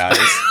 you guys.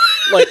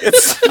 Like,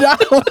 it's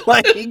not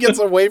like he gets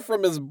away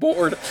from his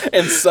board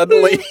and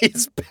suddenly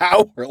he's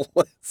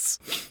powerless.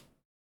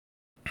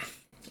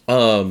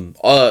 And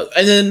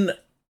then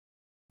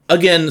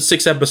again,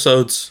 6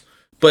 episodes,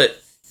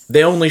 but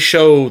they only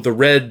show the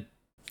Red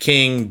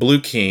King, Blue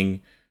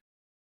King.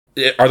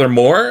 Are there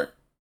more?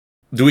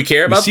 Do we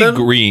care we about see them?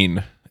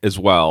 Green as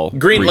well.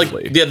 Green,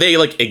 briefly. like, yeah, they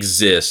like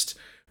exist,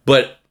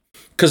 but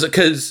because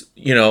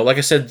like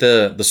I said,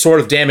 the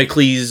sword of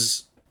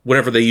Damocles,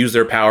 whenever they use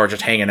their power,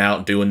 just hanging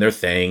out, doing their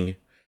thing,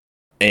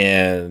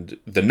 and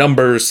the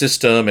number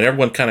system, and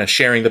everyone kind of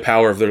sharing the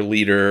power of their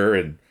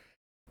leader,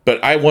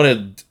 but I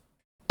wanted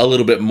a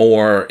little bit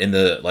more in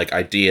the like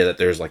idea that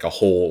there's like a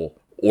whole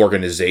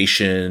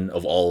organization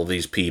of all of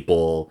these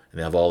people, and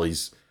they have all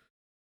these.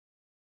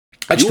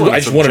 I just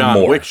some wanted John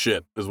more. Wick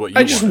shit is what you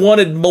I just wanted.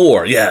 wanted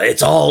more. Yeah,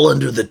 it's all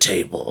under the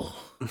table.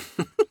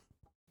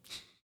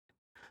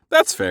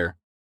 That's fair.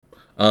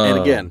 And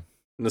again,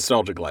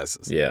 nostalgia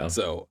glasses. yeah.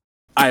 So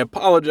I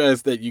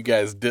apologize that you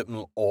guys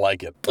didn't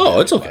like it. Oh,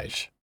 very it's okay.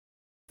 much.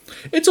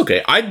 It's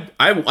okay.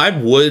 I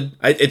would.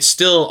 It's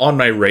still on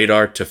my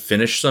radar to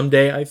finish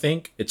someday. I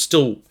think it's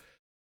still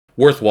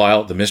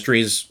worthwhile. The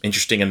mystery's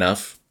interesting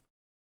enough,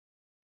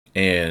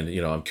 and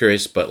I'm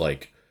curious. But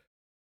like,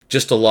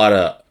 just a lot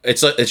of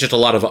it's just a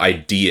lot of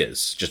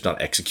ideas, just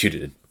not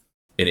executed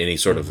in any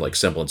sort of like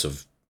semblance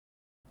of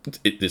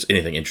there's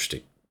anything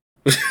interesting.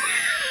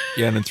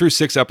 Yeah, and then through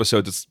 6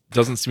 episodes, it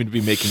doesn't seem to be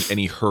making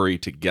any hurry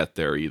to get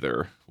there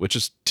either, which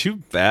is too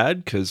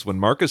bad because when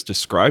Marcus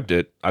described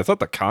it, I thought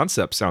the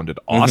concept sounded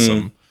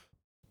awesome,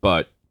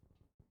 but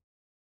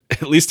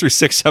at least through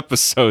 6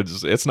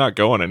 episodes, it's not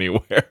going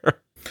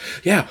anywhere.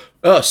 Yeah,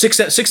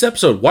 sixth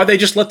episode. Why they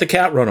just let the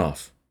cat run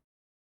off?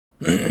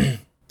 They're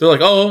like,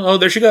 oh,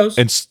 there she goes,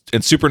 and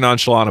super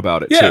nonchalant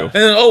about it too. And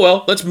then, oh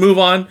well, let's move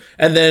on.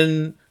 And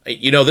then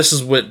this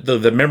is what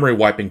the memory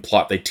wiping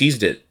plot. They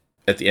teased it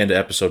at the end of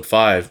episode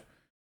 5,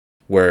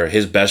 where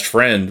his best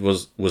friend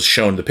was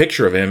shown the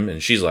picture of him,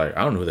 and she's like,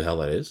 I don't know who the hell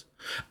that is.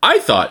 I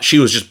thought she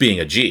was just being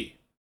a G,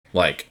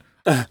 like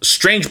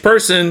strange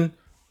person.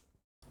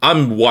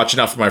 I'm watching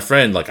out for my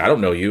friend. Like, I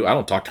don't know you. I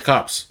don't talk to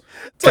cops.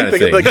 It's like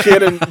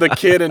the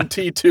kid in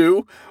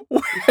T2,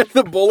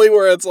 the bully,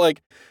 where it's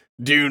like,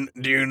 do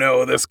you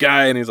know this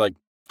guy? And he's like,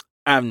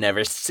 I've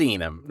never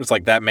seen him. It's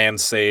like that man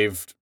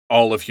saved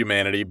all of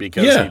humanity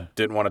because he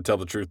didn't want to tell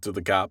the truth to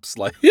the cops.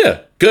 Like,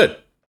 yeah, good.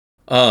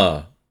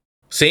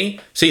 See,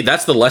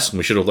 that's the lesson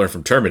we should have learned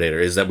from Terminator,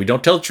 is that we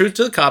don't tell the truth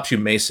to the cops. You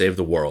may save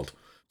the world.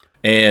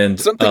 And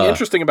something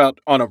interesting about,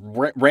 on a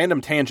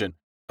random tangent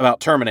about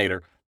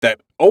Terminator that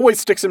always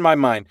sticks in my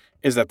mind,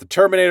 is that the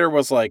Terminator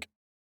was like,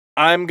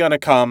 I'm going to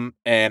come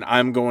and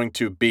I'm going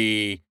to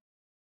be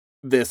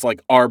this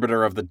like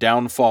arbiter of the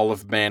downfall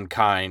of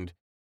mankind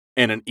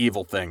and an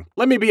evil thing.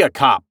 Let me be a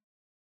cop.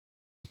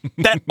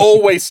 That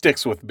always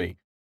sticks with me.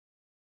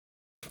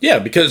 Yeah,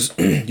 because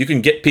you can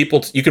get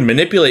people, you can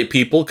manipulate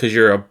people because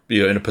you're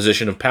in a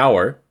position of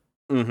power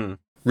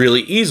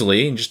really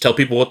easily, and just tell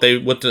people what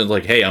to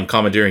like. Hey, I'm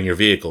commandeering your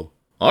vehicle.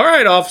 All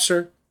right,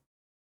 officer,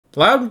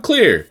 loud and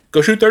clear.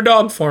 Go shoot their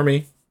dog for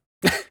me.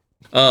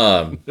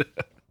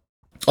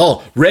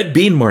 Oh, red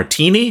bean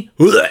martini.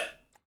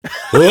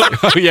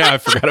 Oh yeah, I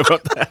forgot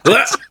about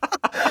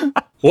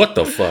that. What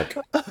the fuck?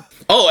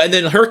 Oh, and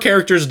then her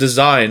character's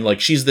design, like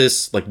she's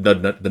this like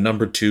the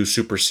number 2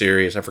 super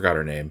serious. I forgot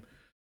her name.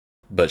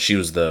 But she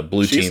was the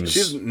blue team's...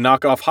 She's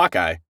knockoff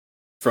Hawkeye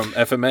from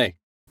FMA.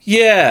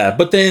 Yeah,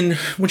 but then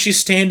when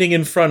she's standing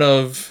in front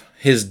of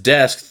his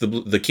desk, the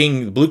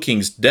Blue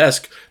King's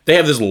desk, they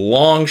have this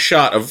long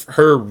shot of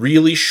her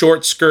really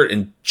short skirt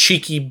and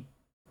cheeky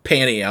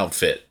panty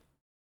outfit.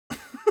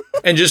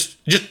 And just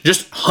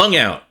hung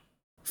out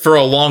for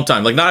a long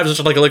time. Like, not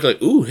just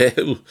like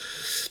ooh,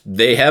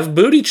 they have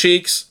booty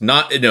cheeks.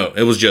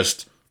 It was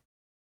just,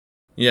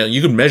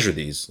 you can measure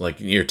these. Like,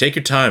 here, take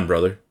your time,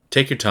 brother.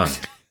 Take your time.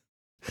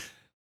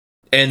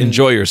 And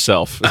enjoy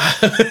yourself.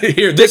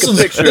 Here, take a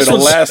picture. It'll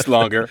last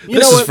longer. You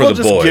know what? We'll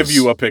just give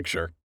you a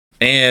picture.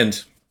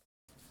 And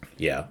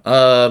yeah,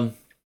 don't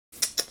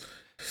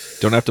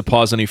have to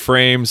pause any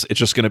frames. It's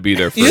just going to be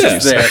there for a few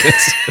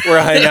seconds.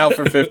 We're hanging out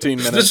for 15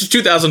 minutes. This is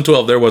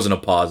 2012. There wasn't a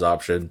pause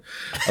option.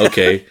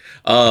 Okay,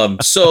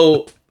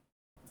 so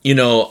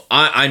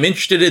I'm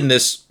interested in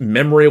this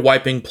memory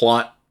wiping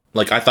plot.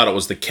 Like, I thought it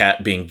was the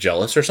cat being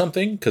jealous or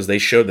something, because they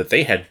showed that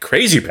they had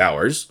crazy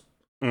powers.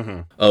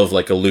 Of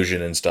like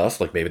illusion and stuff,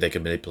 like maybe they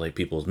could manipulate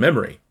people's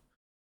memory.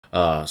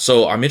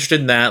 So I'm interested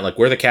in that, like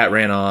where the cat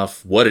ran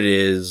off, what it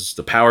is,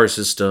 the power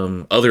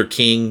system, other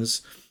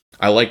kings.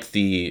 I like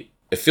it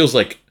feels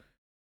like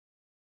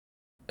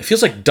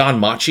Don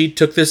Machi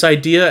took this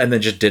idea and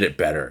then just did it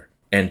better.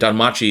 And Don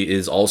Machi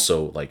is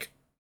also like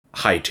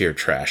high tier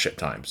trash at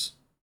times.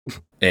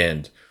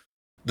 And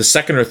the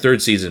second or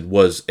third season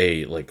was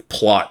a like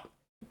plot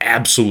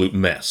absolute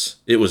mess.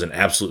 It was an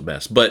absolute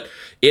mess, but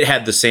it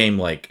had the same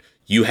like.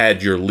 You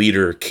had your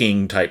leader,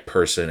 king type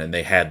person, and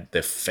they had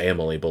the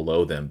family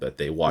below them that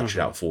they watched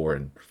out for.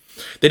 And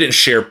they didn't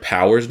share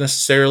powers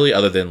necessarily,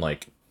 other than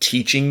like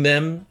teaching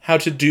them how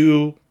to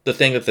do the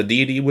thing that the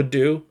deity would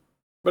do.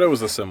 But it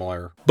was a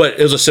similar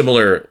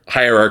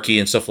hierarchy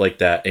and stuff like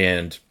that.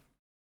 And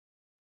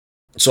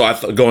so I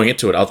thought going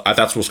into it, I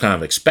that's what I was kind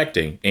of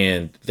expecting.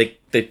 And they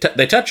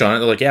touch on it.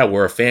 They're like, yeah,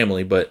 we're a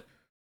family, but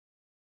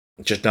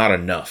just not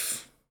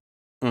enough.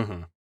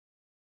 I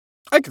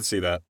can see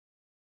that.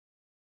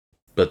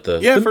 But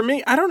for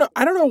me, I don't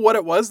know what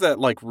it was that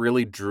like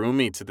really drew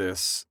me to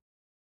this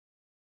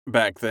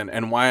back then,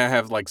 and why I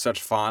have like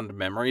such fond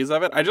memories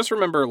of it. I just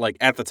remember like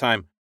at the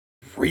time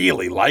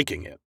really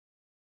liking it,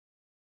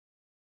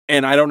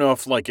 and I don't know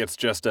if like it's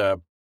just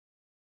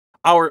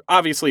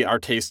obviously our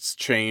tastes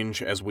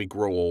change as we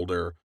grow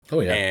older. Oh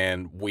yeah,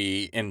 and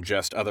we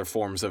ingest other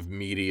forms of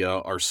media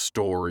or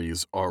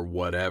stories or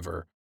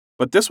whatever.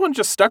 But this one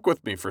just stuck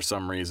with me for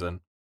some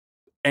reason,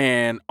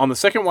 and on the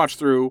second watch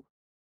through,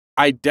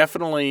 I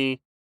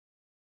definitely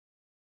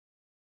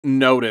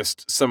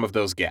noticed some of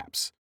those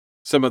gaps,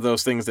 some of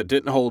those things that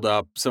didn't hold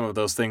up, some of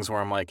those things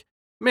where I'm like,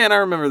 man, I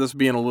remember this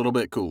being a little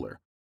bit cooler,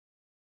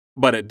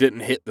 but it didn't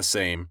hit the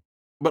same.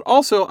 But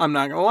also, I'm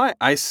not going to lie,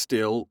 I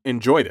still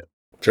enjoyed it.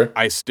 Sure.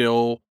 I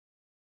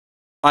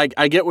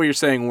get what you're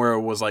saying where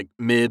it was like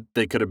mid,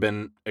 they could have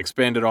been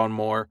expanded on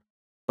more,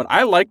 but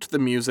I liked the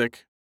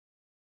music.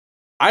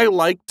 I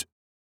liked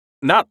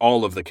not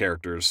all of the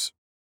characters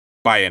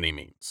by any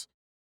means.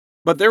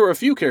 But there were a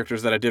few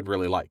characters that I did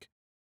really like.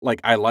 Like,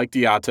 I liked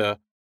Yatta.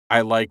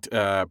 I liked,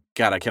 God,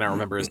 I cannot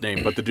remember his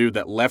name, but the dude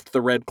that left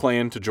the Red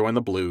Clan to join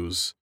the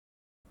Blues.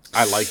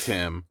 I liked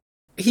him.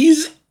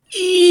 He's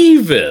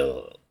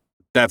evil.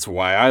 That's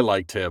why I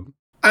liked him.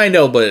 I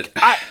know, but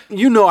I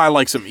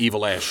like some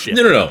evil ass shit.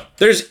 No.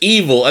 There's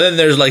evil, and then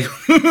there's like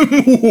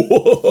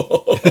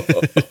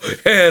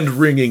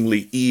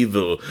hand-wringingly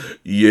evil.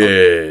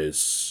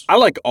 Yes. I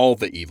like all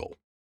the evil.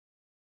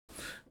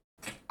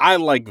 I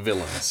like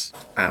villains.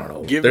 I don't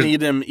know. Give me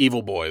them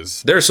evil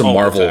boys. There's some all the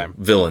Marvel time.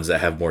 villains that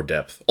have more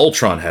depth.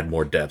 Ultron had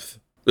more depth.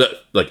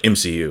 Like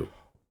MCU.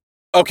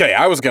 Okay,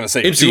 I was gonna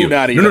say MCU. do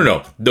not even.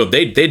 No.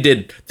 They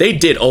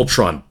did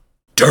Ultron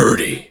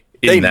dirty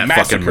in that fucking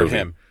massacred movie.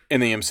 him in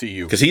the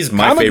MCU Because he's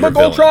my comic favorite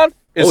book villain. Ultron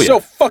is Oh, yeah. so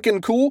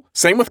fucking cool.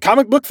 Same with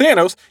comic book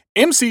Thanos.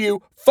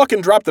 MCU fucking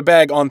dropped the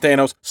bag on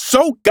Thanos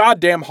so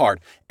goddamn hard,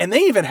 and they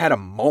even had a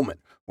moment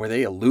where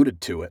they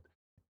alluded to it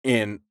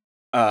in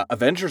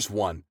Avengers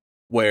 1,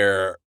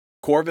 where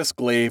Corvus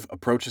Glaive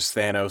approaches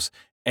Thanos,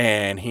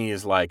 and he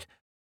is like,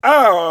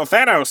 "Oh,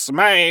 Thanos,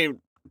 my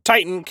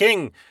Titan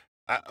King,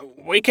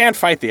 we can't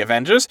fight the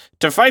Avengers.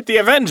 To fight the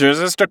Avengers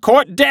is to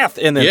court death."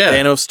 And then Yeah.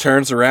 Thanos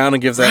turns around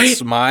and gives that Right?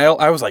 smile.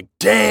 I was like,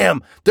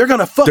 damn, they're going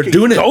to fucking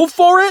doing it. go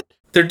for it?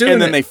 They're doing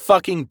And then it. they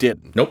fucking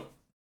didn't. Nope.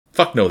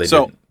 Fuck no, they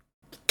So- didn't.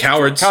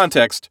 Cowards.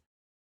 Context,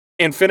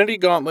 Infinity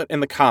Gauntlet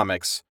in the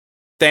comics,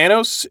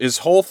 Thanos, his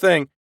whole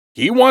thing,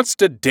 he wants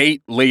to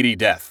date Lady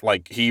Death.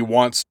 Like, he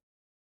wants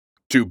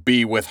to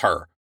be with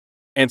her.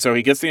 And so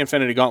he gets the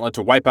Infinity Gauntlet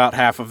to wipe out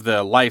half of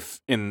the life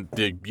in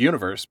the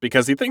universe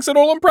because he thinks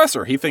it'll impress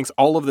her. He thinks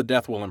all of the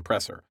death will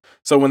impress her.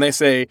 So when they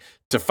say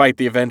to fight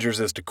the Avengers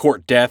is to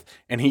court death,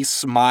 and he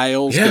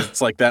smiles, 'cause Yeah.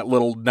 it's like that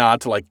little nod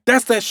to like,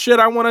 that's that shit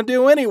I want to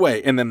do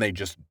anyway. And then they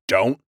just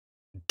don't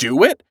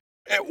do it.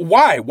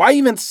 Why? Why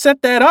even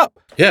set that up?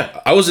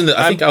 Yeah, I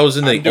think I was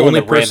in the I'm doing only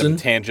the random person.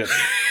 tangent,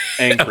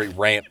 angry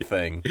rant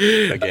thing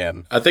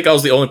again. I think I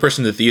was the only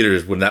person in the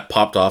theaters when that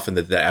popped off in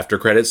the after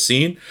credits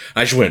scene.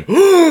 I just went,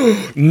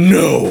 oh,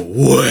 no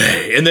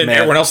way. And then Man.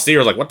 everyone else in the theater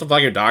was like, what the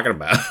fuck are you talking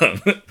about?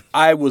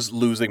 I was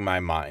losing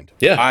my mind.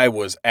 Yeah. I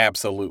was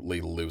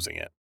absolutely losing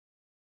it.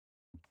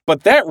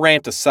 But that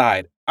rant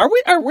aside, are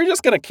we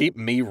just gonna keep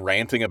me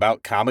ranting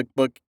about comic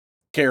book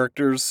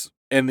characters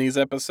in these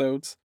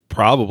episodes?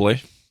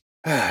 Probably.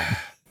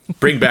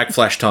 Bring back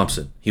Flash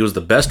Thompson. He was the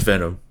best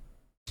Venom.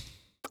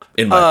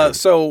 In my opinion.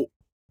 So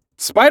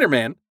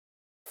Spider-Man,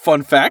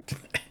 fun fact,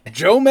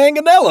 Joe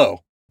Manganiello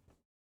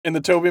in the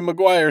Tobey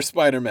Maguire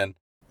Spider-Man.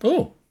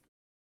 Oh,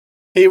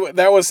 He was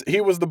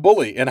the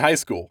bully in high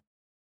school.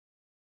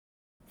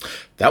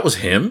 that was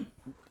him?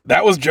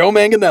 That was Joe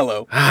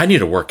Manganiello. I need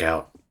to work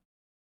out.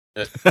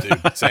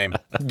 Dude, same.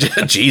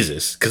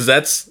 Jesus, because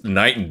that's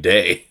night and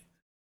day.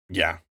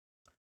 Yeah.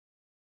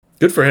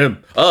 Good for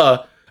him.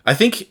 I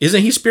think,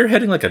 isn't he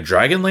spearheading like a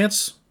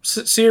Dragonlance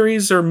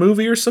series or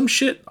movie or some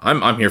shit?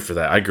 I'm here for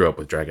that. I grew up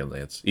with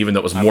Dragonlance, even though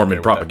it was I'm Mormon okay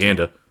with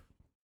propaganda.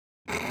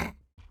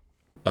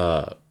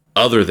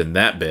 Other than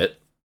that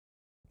bit,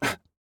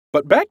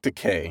 But back to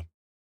Kay.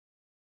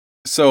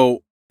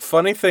 So,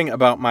 funny thing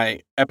about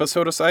my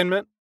episode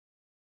assignment,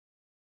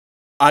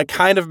 I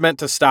kind of meant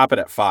to stop it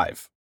at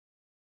 5.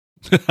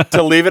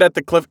 To leave it at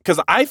the cliff, because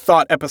I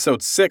thought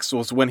episode 6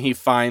 was when he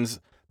finds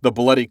the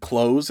bloody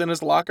clothes in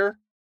his locker.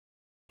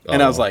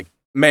 And I was like,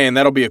 man,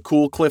 that'll be a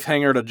cool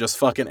cliffhanger to just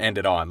fucking end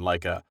it on.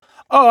 Like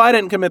I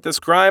didn't commit this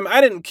crime. I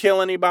didn't kill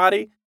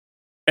anybody.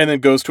 And then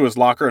goes to his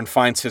locker and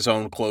finds his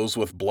own clothes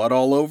with blood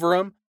all over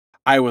him.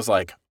 I was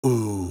like,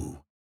 ooh,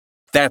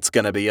 that's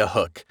going to be a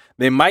hook.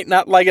 They might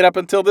not like it up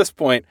until this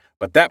point,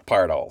 but that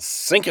part will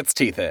sink its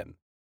teeth in.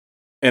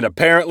 And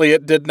apparently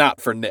it did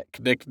not for Nick.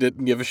 Nick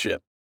didn't give a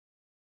shit.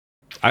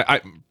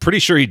 I'm pretty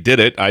sure he did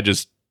it. I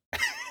just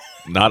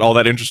not all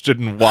that interested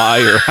in why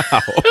or how.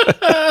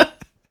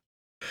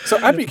 So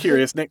I'd be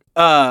curious, Nick.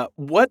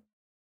 What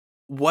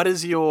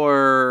is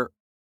your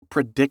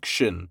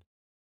prediction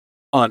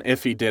on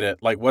if he did it?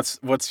 Like,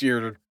 what's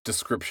your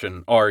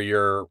description or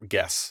your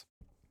guess?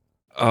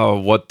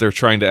 What they're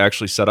trying to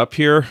actually set up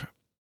here,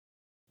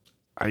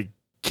 I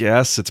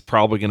guess it's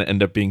probably going to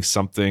end up being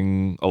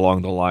something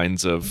along the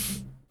lines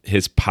of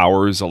his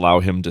powers allow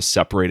him to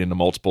separate into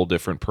multiple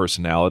different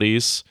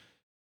personalities,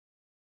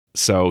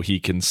 so he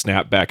can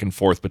snap back and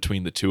forth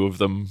between the two of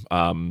them,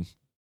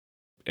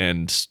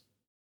 and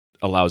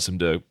allows him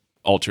to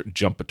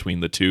jump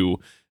between the two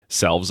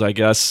selves, I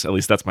guess. At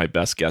least that's my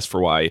best guess for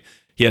why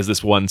he has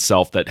this one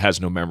self that has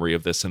no memory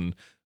of this, and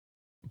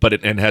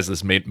has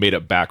this made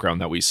up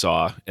background that we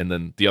saw, and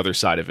then the other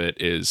side of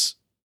it is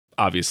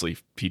obviously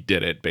he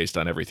did it based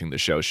on everything the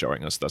show's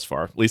showing us thus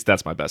far. At least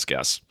that's my best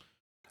guess.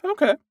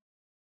 Okay.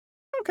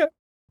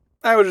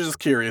 I was just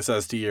curious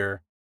as to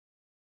your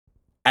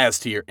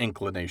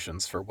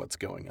inclinations for what's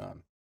going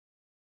on.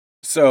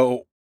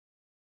 So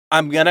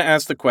I'm gonna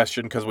ask the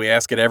question because we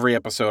ask it every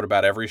episode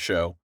about every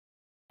show,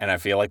 and I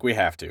feel like we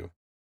have to.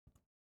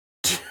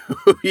 Do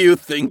you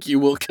think you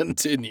will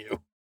continue?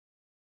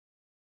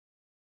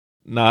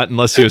 Not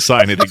unless you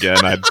assign it again.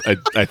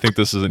 I think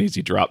this is an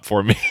easy drop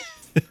for me.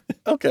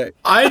 Okay.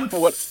 I'd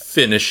What-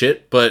 finish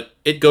it, but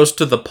it goes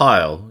to the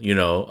pile,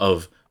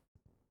 of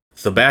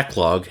the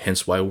backlog,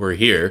 hence why we're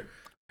here,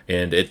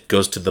 and it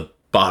goes to the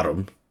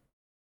bottom.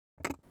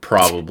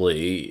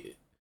 Probably.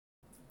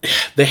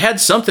 They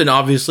had something,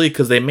 obviously,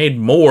 because they made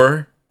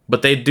more,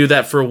 but they do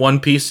that for One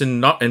Piece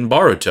and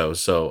Boruto,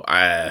 so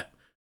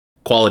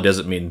quality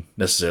doesn't mean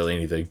necessarily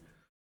anything.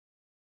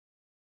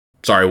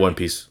 Sorry, One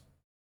Piece.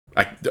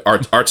 The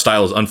art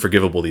style is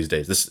unforgivable these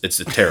days.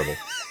 It's terrible.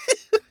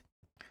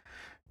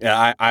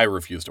 Yeah, I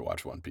refuse to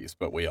watch One Piece,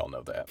 but we all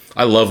know that.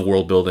 I love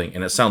world building,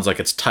 and it sounds like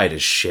it's tight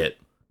as shit.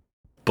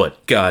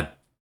 But god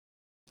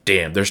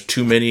damn, there's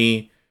too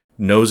many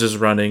noses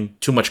running,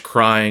 too much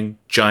crying,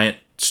 giant,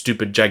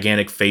 stupid,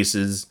 gigantic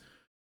faces,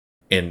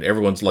 and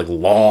everyone's like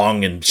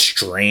long and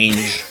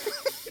strange.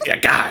 Yeah,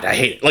 God, I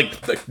hate it.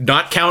 Like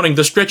not counting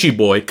the stretchy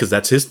boy, because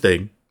that's his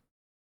thing.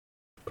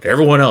 But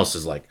everyone else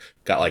is like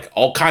got like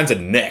all kinds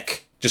of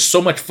neck. Just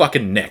so much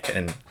fucking neck.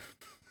 And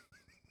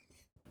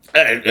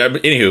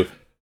anywho.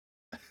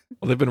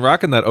 Well, they've been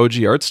rocking that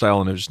OG art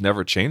style and have just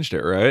never changed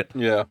it, right?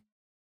 Yeah.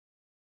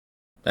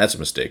 That's a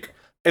mistake.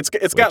 It's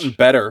gotten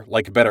better,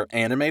 like better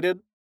animated.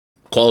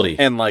 Quality.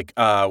 And like,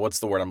 what's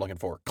the word I'm looking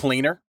for?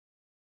 Cleaner.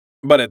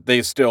 But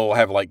they still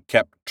have like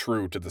kept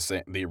true to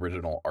the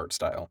original art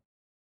style.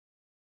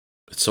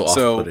 It's so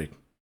off-putting.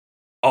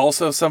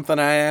 Also, something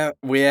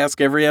we ask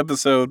every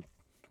episode: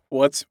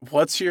 what's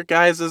your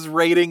guys'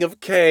 rating of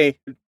K?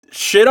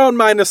 Shit on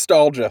my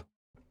nostalgia.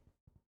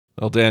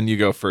 Well, Dan, you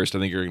go first. I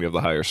think you're gonna give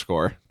the higher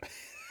score.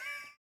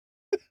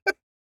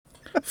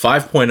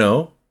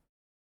 5.0,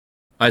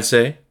 I'd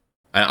say.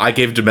 I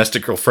gave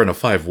Domestic Girlfriend a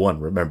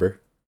 5.1. Remember?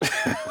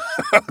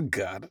 Oh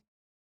God.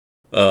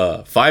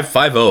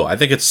 5.50. I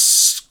think it's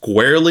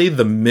squarely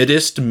the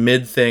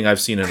mid thing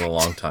I've seen in a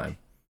long time.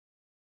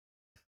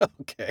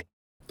 Okay.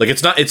 Like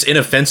it's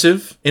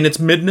inoffensive in its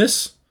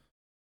midness.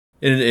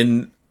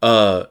 In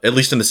at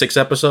least in the 6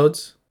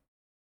 episodes.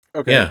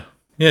 Okay.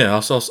 Yeah.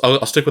 I'll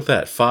stick with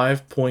that.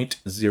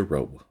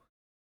 5.0.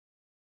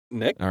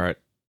 Nick. All right.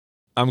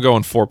 I'm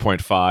going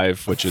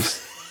 4.5, which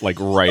is like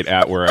right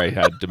at where I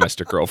had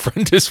Domestic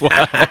Girlfriend as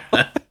well.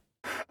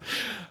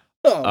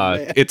 Oh,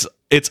 man.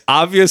 It's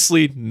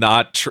obviously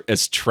not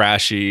as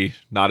trashy,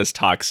 not as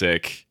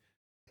toxic,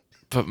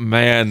 but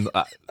man,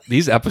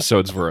 these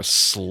episodes were a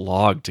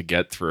slog to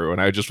get through, and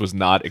I just was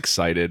not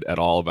excited at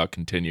all about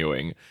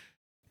continuing.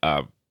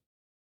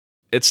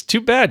 It's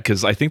too bad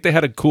because I think they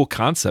had a cool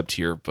concept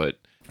here, but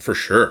For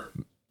sure.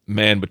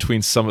 man,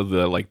 between some of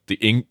the like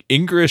the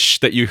English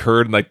that you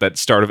heard in like that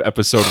start of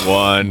episode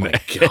 1, my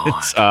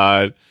God.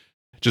 and,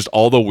 just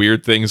all the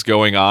weird things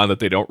going on that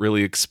they don't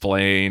really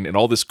explain, and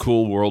all this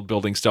cool world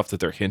building stuff that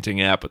they're hinting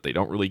at, but they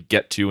don't really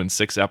get to in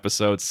 6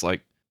 episodes.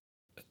 Like,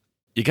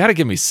 you got to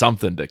give me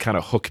something to kind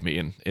of hook me,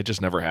 and it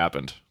just never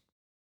happened.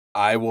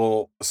 I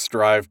will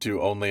strive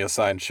to only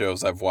assign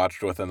shows I've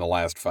watched within the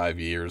last 5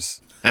 years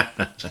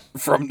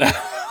from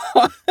now.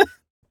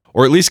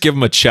 Or at least give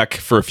them a check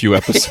for a few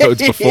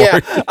episodes before.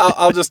 Yeah,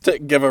 I'll just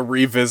give a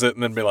revisit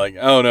and then be like,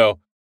 oh no,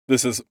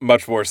 this is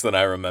much worse than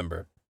I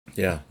remember.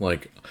 Yeah,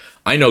 like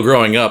I know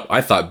growing up, I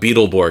thought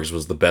Beetleborgs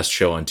was the best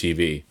show on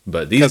TV,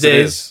 but these 'Cause it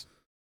days, is.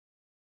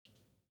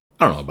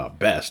 I don't know about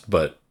best,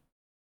 but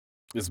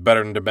It's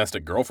better than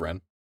Domestic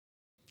Girlfriend.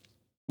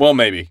 Well,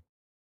 maybe.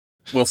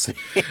 We'll see.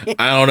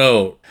 I don't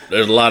know.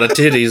 There's a lot of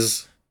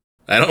titties.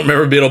 I don't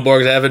remember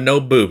Beetleborgs having no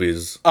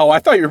boobies. Oh, I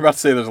thought you were about to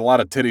say there's a lot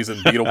of titties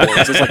in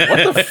Beetleborgs. It's like,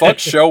 what the fuck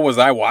show was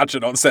I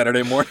watching on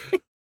Saturday morning?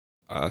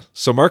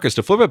 So, Marcus,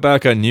 to flip it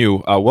back on you,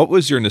 what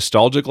was your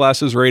nostalgia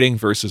glasses rating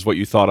versus what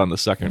you thought on the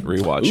second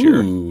rewatch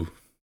here? Ooh.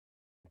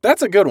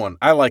 That's a good one.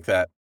 I like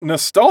that.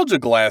 Nostalgia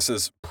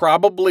glasses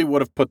probably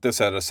would have put this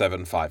at a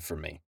 7.5 for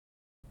me.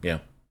 Yeah.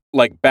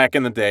 Like back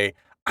in the day,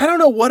 I don't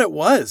know what it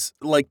was.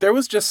 Like there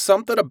was just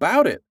something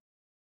about it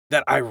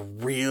that I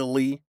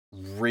really,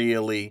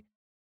 really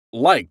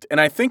liked.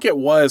 And I think it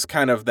was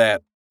kind of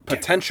that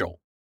potential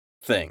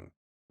thing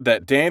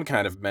that Dan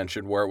kind of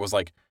mentioned where it was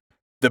like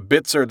the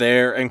bits are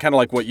there and kind of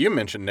like what you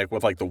mentioned, Nick,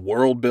 with like the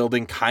world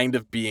building kind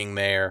of being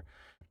there.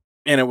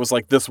 And it was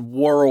like this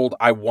world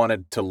I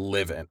wanted to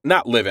live in.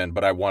 Not live in,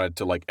 but I wanted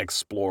to like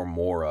explore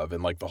more of,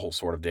 and like the whole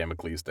sort of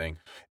Damocles thing.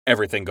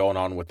 Everything going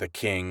on with the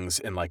kings,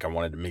 and like I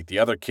wanted to meet the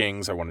other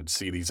kings. I wanted to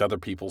see these other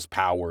people's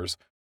powers.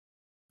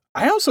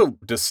 I also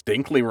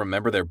distinctly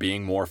remember there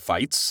being more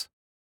fights,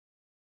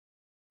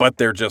 but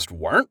there just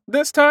weren't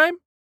this time.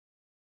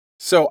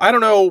 So I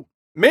don't know.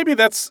 Maybe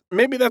that's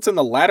in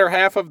the latter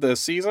half of the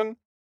season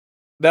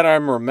that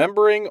I'm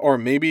remembering, or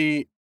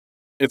maybe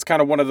it's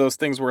kind of one of those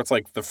things where it's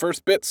like the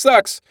first bit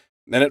sucks,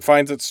 then it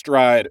finds its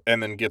stride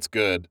and then gets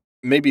good.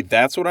 Maybe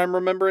that's what I'm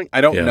remembering.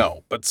 I don't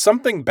know, but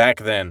something back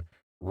then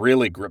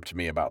really gripped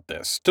me about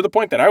this to the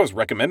point that I was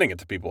recommending it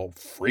to people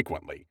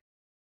frequently.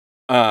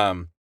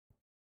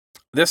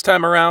 This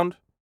time around,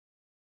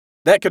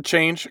 that could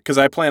change because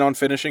I plan on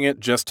finishing it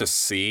just to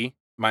see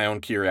my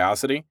own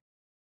curiosity.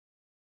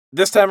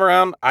 This time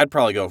around, I'd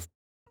probably go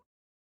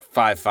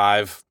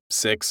 5.5,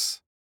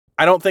 6.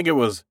 I don't think it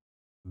was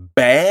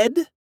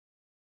bad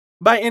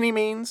by any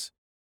means,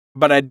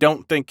 but I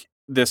don't think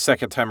this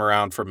second time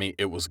around for me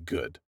it was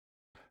good.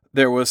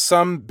 There was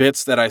some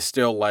bits that I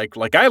still liked.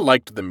 Like I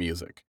liked the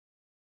music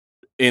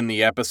in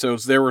the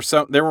episodes. There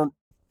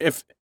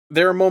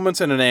are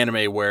moments in an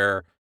anime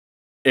where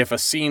if a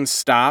scene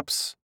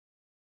stops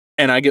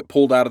and I get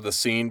pulled out of the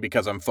scene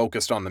because I'm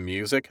focused on the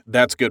music,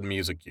 that's good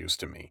music use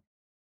to me.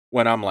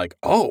 When I'm like,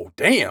 oh,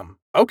 damn,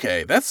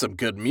 okay, that's some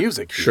good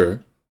music here.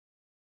 Sure.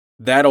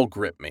 That'll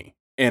grip me.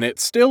 And it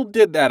still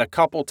did that a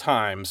couple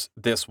times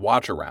this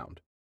watch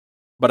around.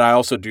 But I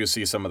also do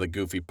see some of the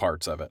goofy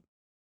parts of it.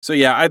 So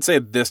yeah, I'd say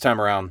this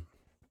time around,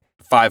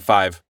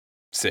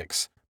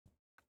 5.56.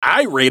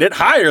 I rate it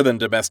higher than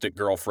Domestic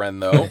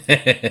Girlfriend, though.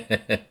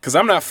 Because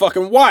I'm not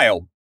fucking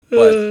wild.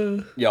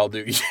 But y'all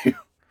do you.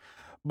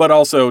 But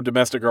also,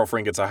 Domestic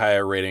Girlfriend gets a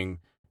higher rating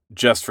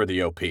just for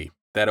the OP.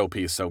 That OP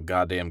is so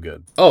goddamn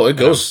good. Oh, it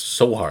goes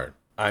so hard.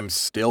 I'm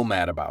still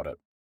mad about it.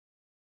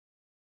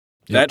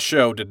 Yep. That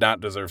show did not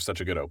deserve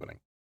such a good opening.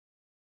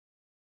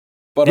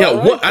 But Yeah, all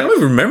right, what? I don't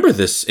even remember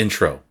this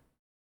intro.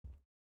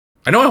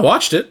 I know I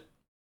watched it.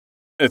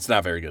 It's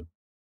not very good.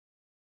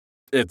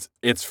 It's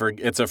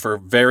a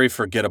very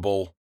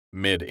forgettable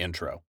mid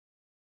intro.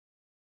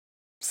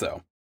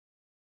 So,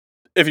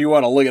 if you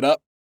want to look it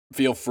up,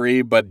 feel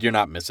free, but you're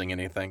not missing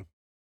anything.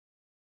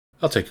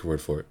 I'll take your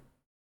word for it.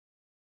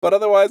 But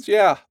otherwise,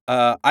 yeah,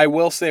 I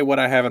will say what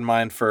I have in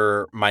mind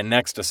for my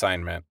next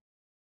assignment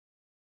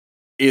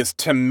is,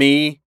 to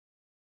me,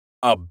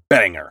 a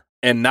banger.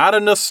 And not a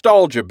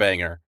nostalgia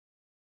banger.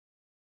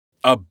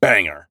 A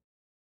banger.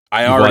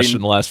 I You already watched it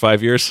in the last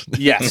 5 years?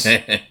 Yes.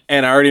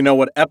 And I already know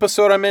what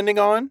episode I'm ending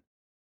on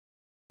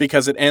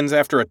because it ends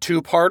after a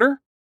 2-parter.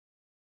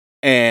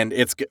 And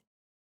it's going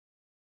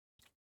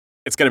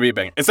to be a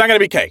banger. It's not going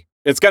to be K.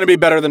 It's going to be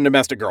better than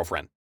Domestic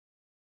Girlfriend.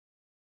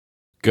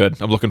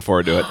 Good. I'm looking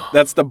forward to it.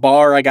 That's the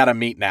bar I got to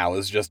meet now,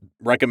 is just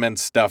recommend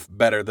stuff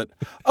better than...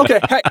 Okay,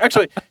 hey,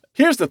 actually,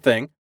 here's the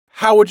thing.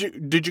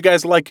 Did you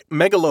guys like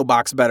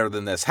Megalobox better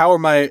than this? How are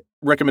my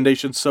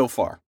recommendations so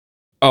far?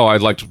 Oh, I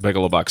liked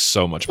Megalobox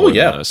so much more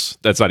yeah. than this.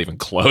 That's not even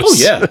close. Oh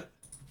yeah,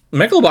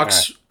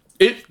 Megalobox.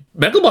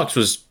 Megalobox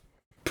was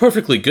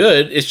perfectly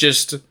good. It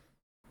just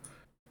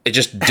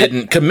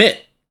didn't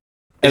commit.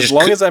 As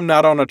long as I'm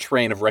not on a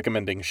train of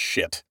recommending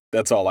shit,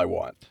 that's all I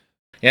want.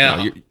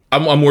 Yeah, No,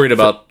 I'm worried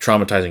about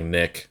traumatizing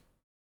Nick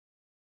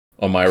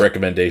on my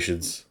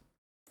recommendations.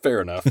 Fair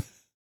enough.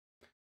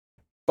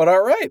 But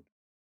all right.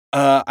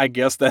 I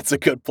guess that's a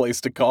good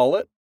place to call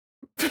it.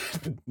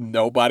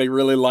 Nobody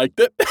really liked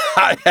it.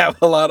 I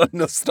have a lot of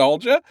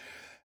nostalgia.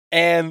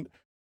 And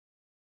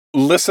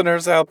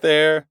listeners out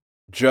there,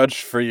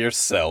 judge for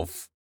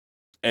yourself.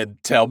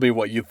 And tell me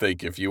what you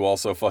think if you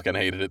also fucking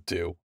hated it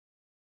too.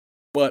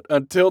 But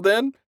until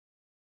then,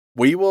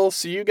 we will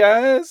see you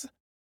guys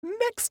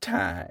next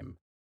time.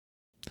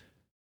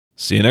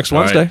 See you next All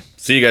Wednesday. right.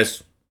 See you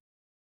guys.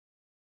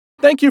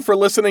 Thank you for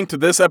listening to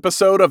this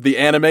episode of the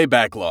Anime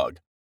Backlog.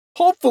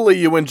 Hopefully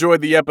you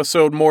enjoyed the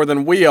episode more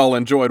than we all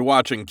enjoyed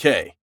watching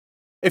K.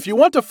 If you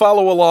want to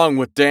follow along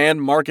with Dan,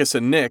 Marcus,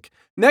 and Nick,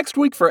 next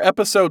week for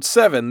episode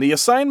 7, the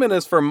assignment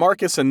is for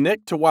Marcus and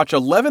Nick to watch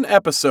 11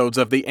 episodes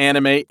of the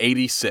anime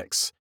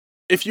 86.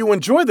 If you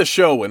enjoy the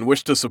show and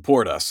wish to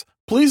support us,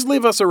 please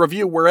leave us a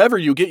review wherever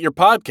you get your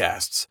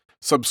podcasts,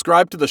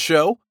 subscribe to the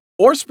show,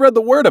 or spread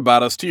the word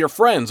about us to your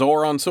friends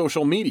or on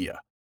social media.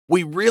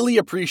 We really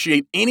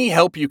appreciate any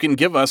help you can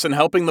give us in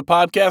helping the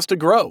podcast to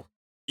grow.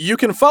 You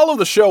can follow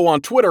the show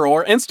on Twitter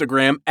or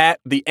Instagram at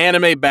The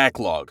Anime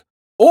Backlog.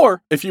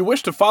 Or, if you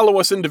wish to follow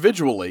us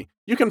individually,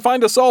 you can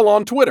find us all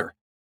on Twitter.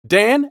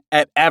 Dan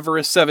at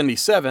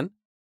Avarice77,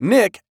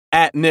 Nick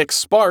at Nick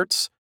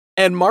Sparts,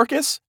 and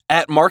Marcus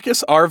at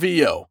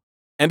MarcusRVO.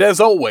 And as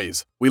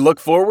always, we look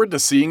forward to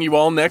seeing you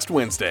all next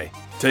Wednesday.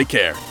 Take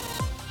care.